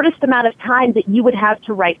the shortest amount of time that you would have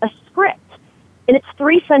to write a script. And it's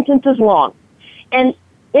 3 sentences long. And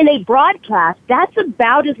in a broadcast, that's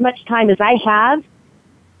about as much time as I have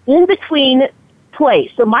in between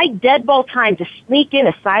plays. So my dead ball time to sneak in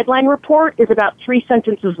a sideline report is about 3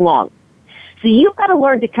 sentences long. So you've got to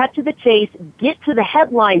learn to cut to the chase, get to the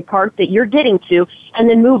headline part that you're getting to, and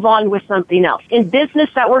then move on with something else. In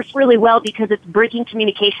business, that works really well because it's bridging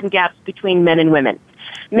communication gaps between men and women.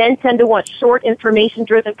 Men tend to want short,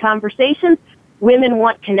 information-driven conversations. Women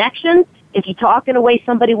want connections. If you talk in a way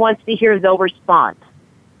somebody wants to hear, they'll respond.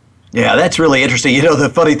 Yeah, that's really interesting. You know, the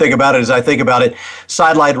funny thing about it is I think about it,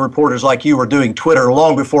 sideline reporters like you were doing Twitter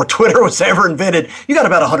long before Twitter was ever invented. You got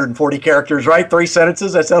about 140 characters, right? 3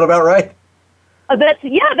 sentences, that sound about right?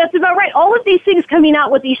 That's about right. All of these things coming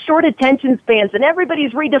out with these short attention spans, and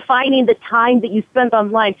everybody's redefining the time that you spend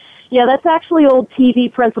online. Yeah, that's actually old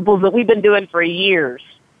TV principles that we've been doing for years.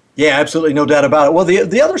 Yeah, absolutely, no doubt about it. Well,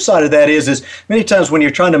 the other side of that is many times when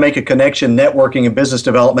you're trying to make a connection, networking and business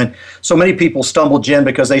development, so many people stumble, Jen,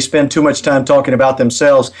 because they spend too much time talking about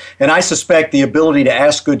themselves. And I suspect the ability to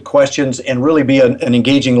ask good questions and really be an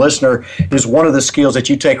engaging listener is one of the skills that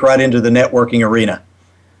you take right into the networking arena.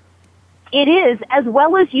 It is, as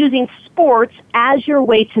well as using sports as your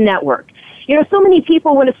way to network. You know, so many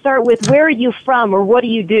people want to start with, where are you from or what do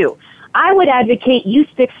you do? I would advocate you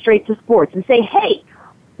stick straight to sports and say, hey,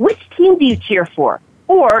 which team do you cheer for?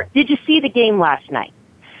 Or did you see the game last night?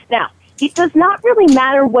 Now, it does not really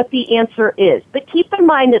matter what the answer is, but keep in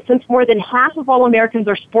mind that since more than half of all Americans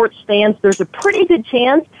are sports fans, there's a pretty good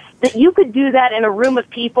chance that you could do that in a room of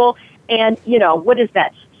people and, you know, what is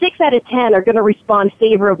that? 6 out of 10 are going to respond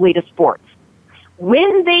favorably to sports.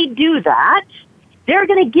 When they do that, they're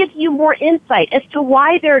going to give you more insight as to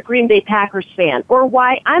why they're a Green Bay Packers fan or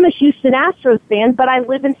why I'm a Houston Astros fan, but I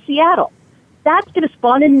live in Seattle. That's going to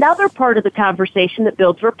spawn another part of the conversation that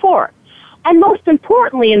builds rapport. And most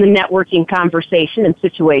importantly in the networking conversation and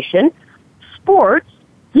situation, sports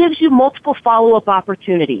gives you multiple follow-up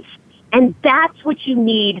opportunities. And that's what you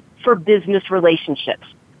need for business relationships.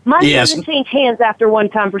 Money doesn't change hands after one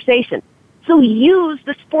conversation. So use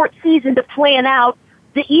the sports season to plan out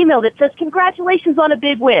the email that says, congratulations on a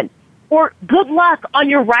big win, or good luck on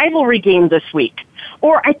your rivalry game this week,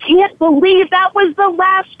 or I can't believe that was the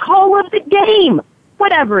last call of the game,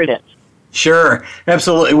 whatever it is. Sure,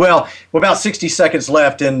 absolutely. Well, about 60 seconds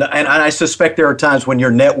left, and I suspect there are times when you're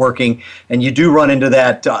networking and you do run into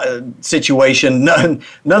that situation. None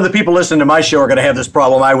of the people listening to my show are going to have this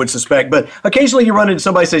problem, I would suspect, but occasionally you run into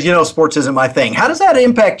somebody who says, you know, sports isn't my thing. How does that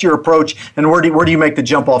impact your approach, and where do you make the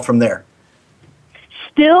jump off from there?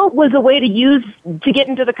 Still was a way to get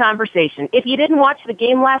into the conversation. If you didn't watch the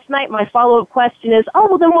game last night, my follow-up question is, oh,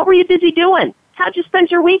 well, then what were you busy doing? How'd you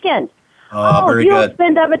spend your weekend? Very you good. Don't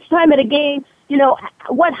spend that much time at a game. You know,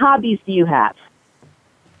 what hobbies do you have?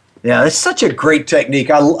 Yeah, it's such a great technique.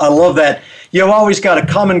 I love that. You've always got a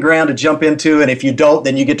common ground to jump into, and if you don't,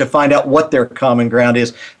 then you get to find out what their common ground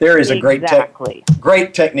is. There is a great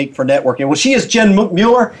technique for networking. Well, she is Jen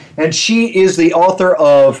Mueller, and she is the author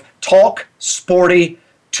of Talk Sporty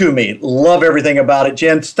to Me. Love everything about it.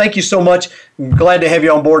 Jen, thank you so much. I'm glad to have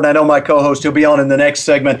you on board, and I know my co-host, he'll be on in the next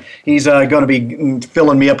segment. He's going to be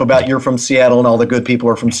filling me up about you're from Seattle and all the good people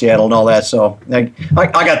are from Seattle and all that, so I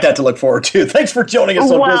got that to look forward to. Thanks for joining us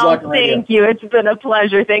on Biz Locker Radio. Thank you. It's been a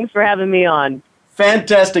pleasure. Thanks for having me on.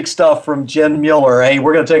 Fantastic stuff from Jen Mueller. Hey,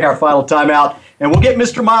 we're going to take our final timeout, and we'll get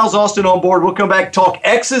Mr. Miles Austin on board. We'll come back, talk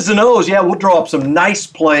X's and O's. Yeah, we'll draw up some nice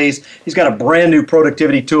plays. He's got a brand new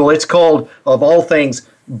productivity tool. It's called, of all things,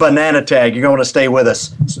 Banana Tag. You're going to stay with us.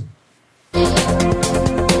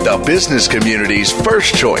 The business community's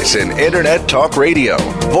first choice in Internet Talk Radio.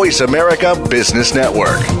 Voice America Business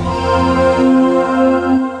Network.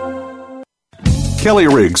 Kelly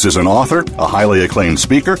Riggs is an author, a highly acclaimed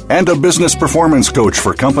speaker, and a business performance coach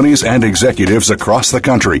for companies and executives across the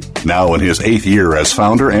country. Now in his 8th year as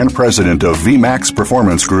founder and president of VMAX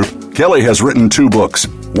Performance Group, Kelly has written 2 books,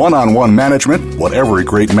 One-on-One Management, What Every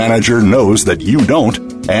Great Manager Knows That You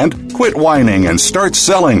Don't, and Quit Whining and Start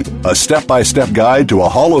Selling, a step-by-step guide to a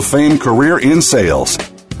Hall of Fame career in sales.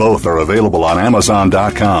 Both are available on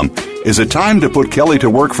Amazon.com. Is it time to put Kelly to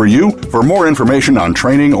work for you? For more information on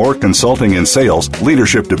training or consulting in sales,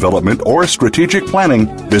 leadership development, or strategic planning,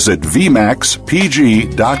 visit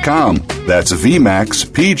VMAXPG.com. That's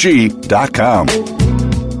VMAXPG.com.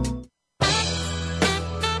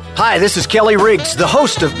 Hi, this is Kelly Riggs, the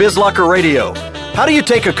host of Biz Locker Radio. How do you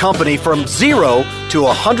take a company from zero to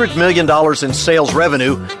 $100 million in sales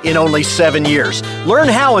revenue in only 7 years? Learn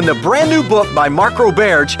how in the brand new book by Mark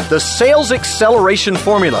Roberge, The Sales Acceleration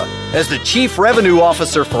Formula. As the Chief Revenue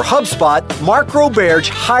Officer for HubSpot, Mark Roberge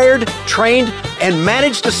hired, trained, and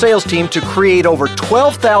managed a sales team to create over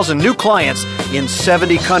 12,000 new clients in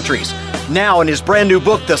 70 countries. Now, in his brand new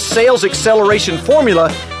book, The Sales Acceleration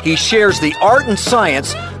Formula, he shares the art and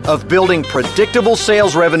science of building predictable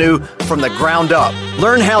sales revenue from the ground up.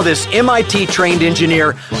 Learn how this MIT-trained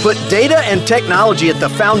engineer put data and technology at the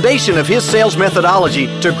foundation of his sales methodology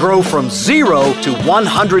to grow from zero to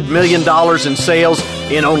 $100 million in sales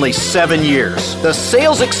in only 7 years. The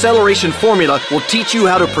Sales Acceleration Formula will teach you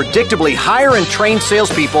how to predictably hire and train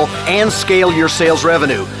salespeople and scale your sales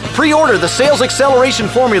revenue. Pre-order The Sales Acceleration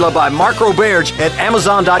Formula by Mark Roberge at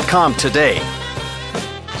Amazon.com today.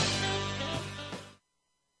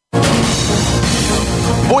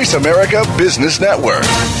 Voice America Business Network,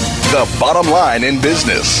 the bottom line in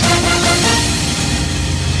business.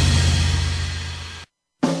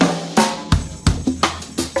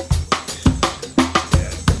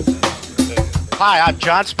 Hi, I'm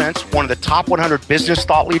John Spence, one of the top 100 business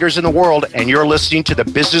thought leaders in the world, and you're listening to the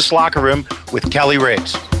Business Locker Room with Kelly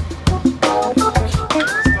Riggs.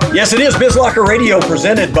 Yes, it is Biz Locker Radio,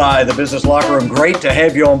 presented by the Business Locker Room. Great to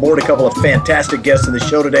have you on board. A couple of fantastic guests in the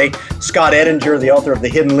show today. Scott Edinger, the author of The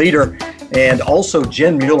Hidden Leader, and also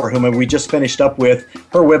Jen Mueller, whom we just finished up with.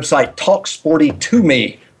 Her website, Talk Sporty to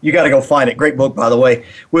Me. You got to go find it. Great book, by the way.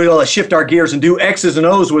 We'll shift our gears and do X's and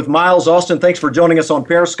O's with Miles Austin. Thanks for joining us on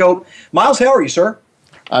Periscope. Miles, how are you, sir?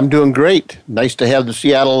 I'm doing great. Nice to have the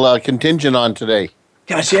Seattle contingent on today.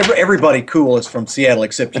 Gosh, everybody cool is from Seattle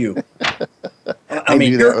except you. I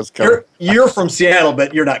mean, you're from Seattle,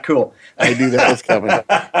 but you're not cool. I knew that was coming.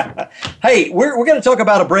 Hey, we're going to talk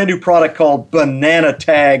about a brand new product called Banana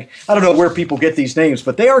Tag. I don't know where people get these names,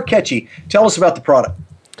 but they are catchy. Tell us about the product.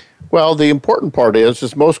 Well, the important part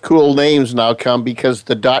is most cool names now come because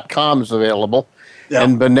the .com is available,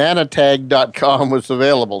 and bananatag.com was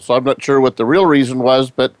available. So I'm not sure what the real reason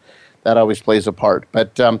was, but that always plays a part.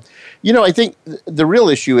 But, I think the real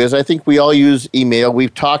issue is I think we all use email.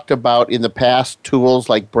 We've talked about in the past tools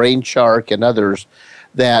like BrainShark and others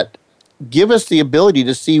that give us the ability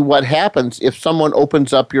to see what happens if someone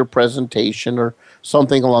opens up your presentation or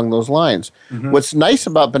something along those lines. Mm-hmm. What's nice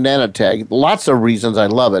about Banana Tag, lots of reasons I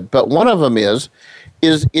love it, but one of them is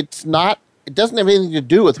it doesn't have anything to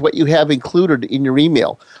do with what you have included in your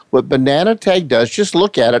email. What Banana Tag does, just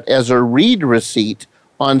look at it as a read receipt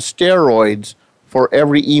on steroids for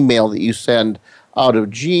every email that you send out of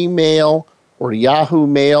Gmail or Yahoo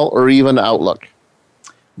Mail or even Outlook.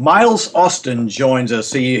 Miles Austin joins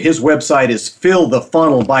us. His website is Fill the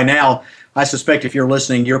Funnel. By now, I suspect if you're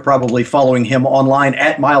listening, you're probably following him online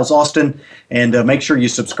at Miles Austin, and make sure you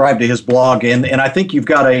subscribe to his blog. And I think you've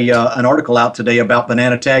got an article out today about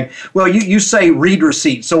Banana Tag. Well, you say read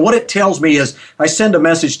receipt. So what it tells me is I send a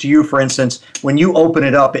message to you, for instance. When you open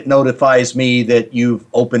it up, it notifies me that you've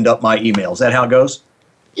opened up my email. Is that how it goes?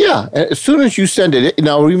 Yeah, as soon as you send it,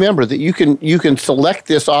 now remember that you can select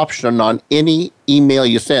this option on any email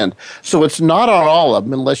you send. So it's not on all of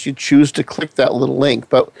them unless you choose to click that little link.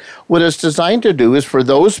 But what it's designed to do is for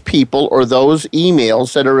those people or those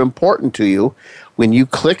emails that are important to you, when you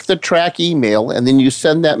click the track email and then you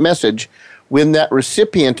send that message, when that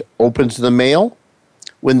recipient opens the mail,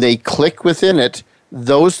 when they click within it,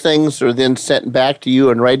 those things are then sent back to you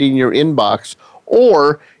and right in your inbox.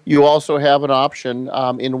 Or you also have an option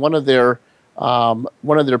in one of their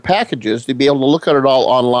packages to be able to look at it all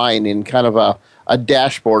online in kind of a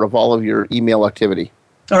dashboard of all of your email activity.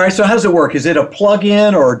 All right, so how does it work? Is it a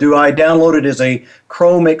plug-in, or do I download it as a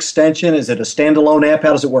Chrome extension? Is it a standalone app?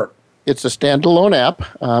 How does it work? It's a standalone app.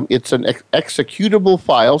 It's an executable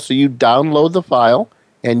file, so you download the file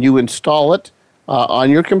and you install it on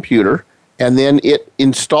your computer. And then it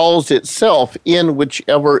installs itself in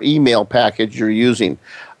whichever email package you're using.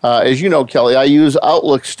 As you know, Kelly, I use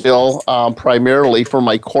Outlook still primarily for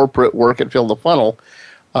my corporate work at Fill the Funnel.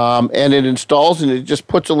 And it installs and it just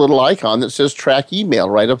puts a little icon that says track email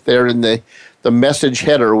right up there in the message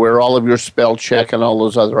header where all of your spell check and all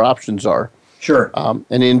those other options are. Sure. And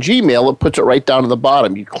in Gmail, it puts it right down to the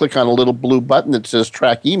bottom. You click on a little blue button that says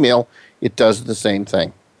track email. It does the same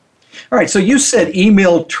thing. All right, so you said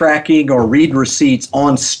email tracking or read receipts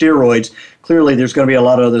on steroids. Clearly, there's going to be a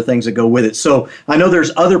lot of other things that go with it. So I know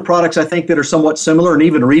there's other products, I think, that are somewhat similar, and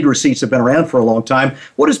even read receipts have been around for a long time.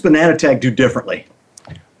 What does Banana Tag do differently?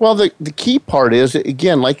 Well, the key part is,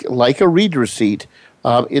 again, like a read receipt,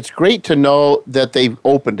 it's great to know that they've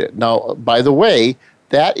opened it. Now, by the way,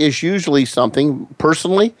 that is usually something,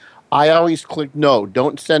 personally, I always click no,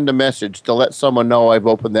 don't send a message to let someone know I've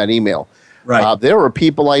opened that email. Right. There are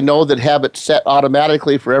people I know that have it set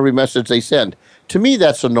automatically for every message they send. To me,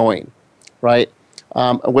 that's annoying, right?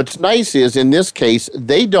 What's nice is, in this case,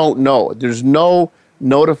 they don't know. There's no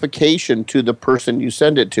notification to the person you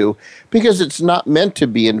send it to because it's not meant to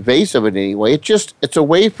be invasive in any way. It's a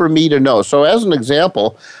way for me to know. So as an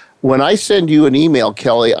example, when I send you an email,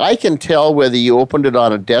 Kelly, I can tell whether you opened it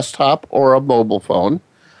on a desktop or a mobile phone.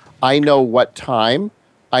 I know what time.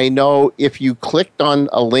 I know if you clicked on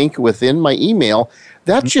a link within my email.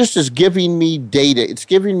 That just is giving me data. It's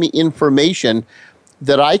giving me information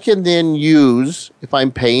that I can then use, if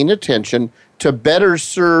I'm paying attention, to better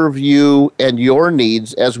serve you and your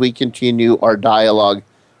needs as we continue our dialogue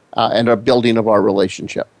and our building of our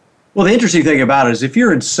relationship. Well, the interesting thing about it is if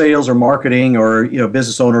you're in sales or marketing or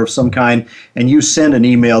business owner of some kind and you send an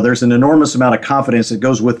email, there's an enormous amount of confidence that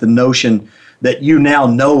goes with the notion that you now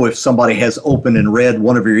know if somebody has opened and read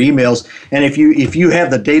one of your emails. And if you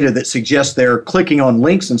have the data that suggests they're clicking on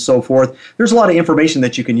links and so forth, there's a lot of information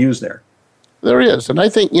that you can use there. There is. And I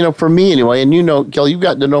think, for me anyway, and Kelly, you've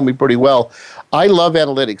gotten to know me pretty well, I love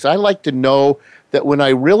analytics. I like to know that when I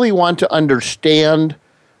really want to understand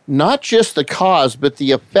not just the cause, but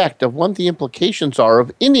the effect of what the implications are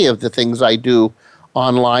of any of the things I do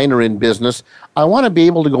online or in business, I want to be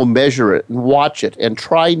able to go measure it and watch it and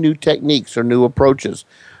try new techniques or new approaches.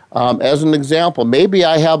 As an example, maybe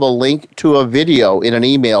I have a link to a video in an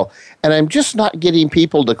email and I'm just not getting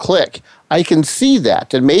people to click. I can see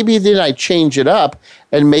that, and maybe then I change it up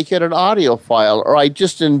and make it an audio file, or I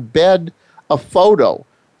just embed a photo,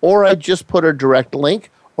 or I just put a direct link,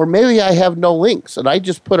 or maybe I have no links and I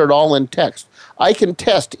just put it all in text. I can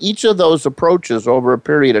test each of those approaches over a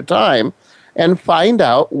period of time and find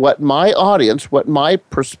out what my audience, what my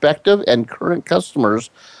prospective and current customers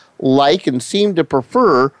like and seem to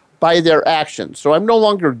prefer by their actions. So I'm no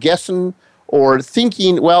longer guessing or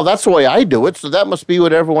thinking, well, that's the way I do it, so that must be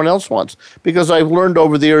what everyone else wants. Because I've learned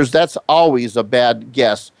over the years that's always a bad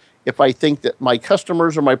guess if I think that my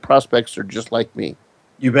customers or my prospects are just like me.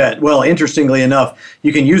 You bet. Well, interestingly enough,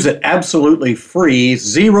 you can use it absolutely free,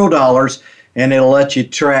 $0, and it'll let you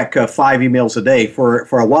track 5 emails a day. For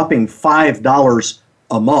a whopping $5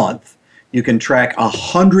 a month, you can track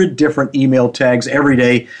 100 different email tags every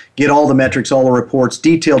day, get all the metrics, all the reports,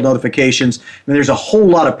 detailed notifications, and there's a whole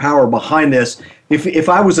lot of power behind this. If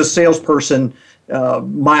I was a salesperson,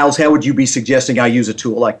 Miles, how would you be suggesting I use a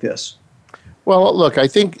tool like this? Well, look, I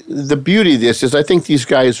think the beauty of this is I think these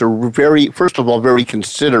guys are first of all, very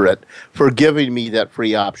considerate for giving me that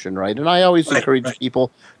free option, right? And I always encourage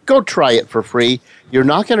people, go try it for free. You're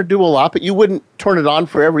not going to do a lot, but you wouldn't turn it on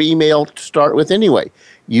for every email to start with anyway.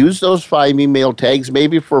 Use those 5 email tags,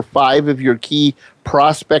 maybe for 5 of your key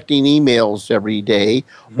prospecting emails every day,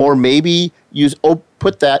 or maybe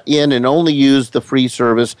put that in and only use the free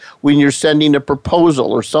service when you're sending a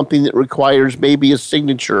proposal or something that requires maybe a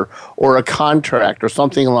signature or a contract or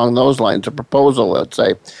something along those lines, a proposal, let's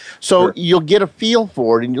say. So sure. You'll get a feel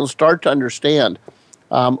for it and you'll start to understand.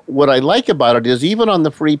 What I like about it is even on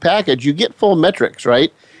the free package, you get full metrics,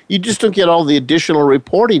 right? You just don't get all the additional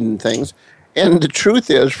reporting and things. And the truth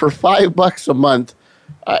is, for $5 a month,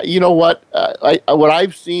 you know what? What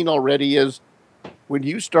I've seen already is when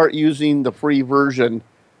you start using the free version,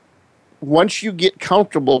 once you get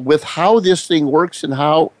comfortable with how this thing works and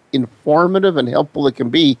how informative and helpful it can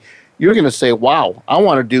be, you're going to say, wow, I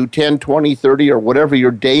want to do 10, 20, 30, or whatever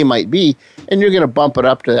your day might be, and you're going to bump it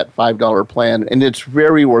up to that $5 plan, and it's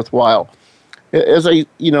very worthwhile.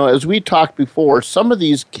 As we talked before, some of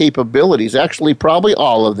these capabilities, actually probably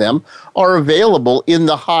all of them, are available in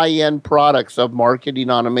the high-end products of marketing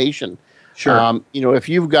automation. Sure. If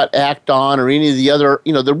you've got Act On or any of the other,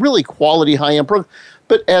 the really quality high-end programs,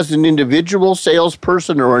 but as an individual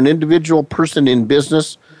salesperson or an individual person in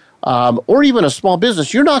business, or even a small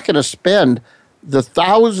business, you're not going to spend the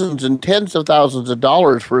thousands and tens of thousands of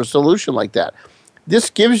dollars for a solution like that. This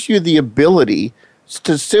gives you the ability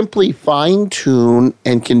to simply fine-tune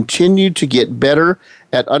and continue to get better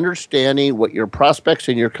at understanding what your prospects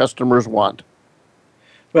and your customers want.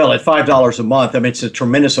 Well, at $5 a month, I mean, it's a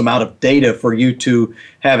tremendous amount of data for you to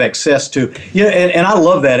have access to. Yeah, and I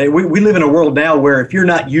love that. We live in a world now where if you're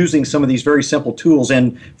not using some of these very simple tools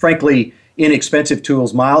and, frankly, inexpensive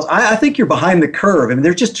tools, Miles, I think you're behind the curve. I mean,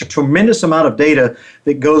 there's just a tremendous amount of data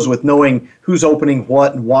that goes with knowing who's opening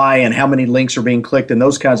what and why and how many links are being clicked and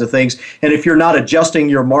those kinds of things. And if you're not adjusting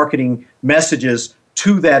your marketing messages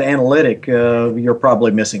to that analytic, you're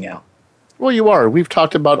probably missing out. Well, you are. We've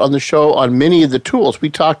talked about on the show on many of the tools. We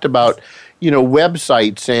talked about,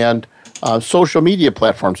 websites and social media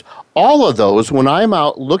platforms. All of those, when I'm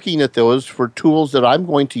out looking at those for tools that I'm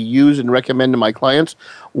going to use and recommend to my clients,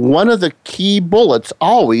 one of the key bullets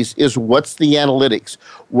always is what's the analytics?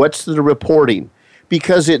 What's the reporting?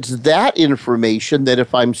 Because it's that information that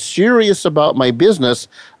if I'm serious about my business,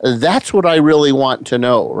 that's what I really want to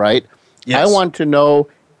know, right? Yes. I want to know,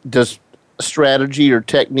 does strategy or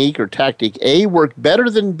technique or tactic A work better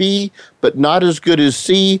than B, but not as good as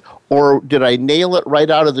C, or did I nail it right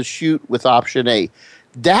out of the chute with option A?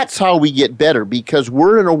 That's how we get better, because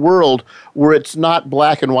we're in a world where it's not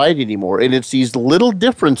black and white anymore, and it's these little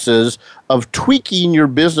differences of tweaking your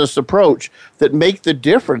business approach that make the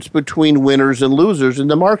difference between winners and losers in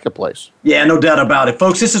the marketplace. Yeah, no doubt about it.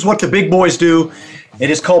 Folks, this is what the big boys do. It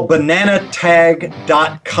is called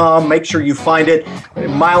bananatag.com. Make sure you find it.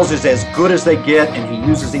 Miles is as good as they get, and he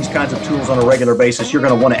uses these kinds of tools on a regular basis. You're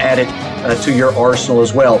going to want to add it to your arsenal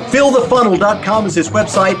as well. FillTheFunnel.com is his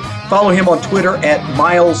website. Follow him on Twitter at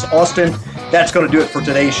Miles Austin. That's going to do it for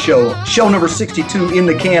today's show. Show number 62 in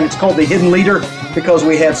the can. It's called The Hidden Leader because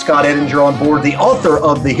we had Scott Edinger on board, the author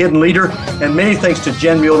of The Hidden Leader. And many thanks to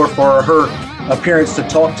Jen Mueller for her appearance to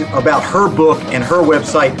talk about her book and her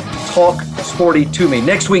website, Talk Sporty to Me.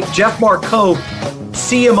 Next week, Jeff Marcoux,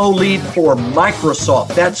 CMO lead for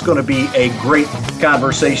Microsoft. That's going to be a great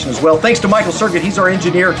conversation as well. Thanks to Michael Sergett. He's our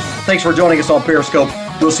engineer. Thanks for joining us on Periscope.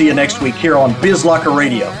 We'll see you next week here on Biz Locker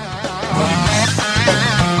Radio.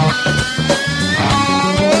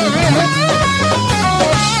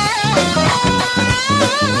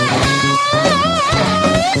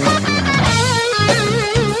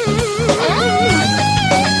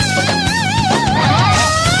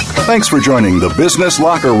 Thanks for joining the Business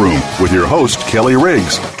Locker Room with your host, Kelly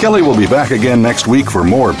Riggs. Kelly will be back again next week for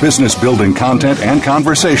more business building content and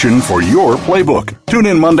conversation for your playbook. Tune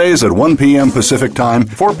in Mondays at 1 p.m. Pacific Time,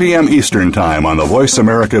 4 p.m. Eastern Time on the Voice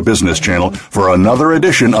America Business Channel for another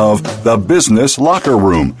edition of the Business Locker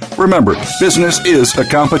Room. Remember, business is a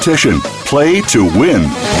competition. Play to win.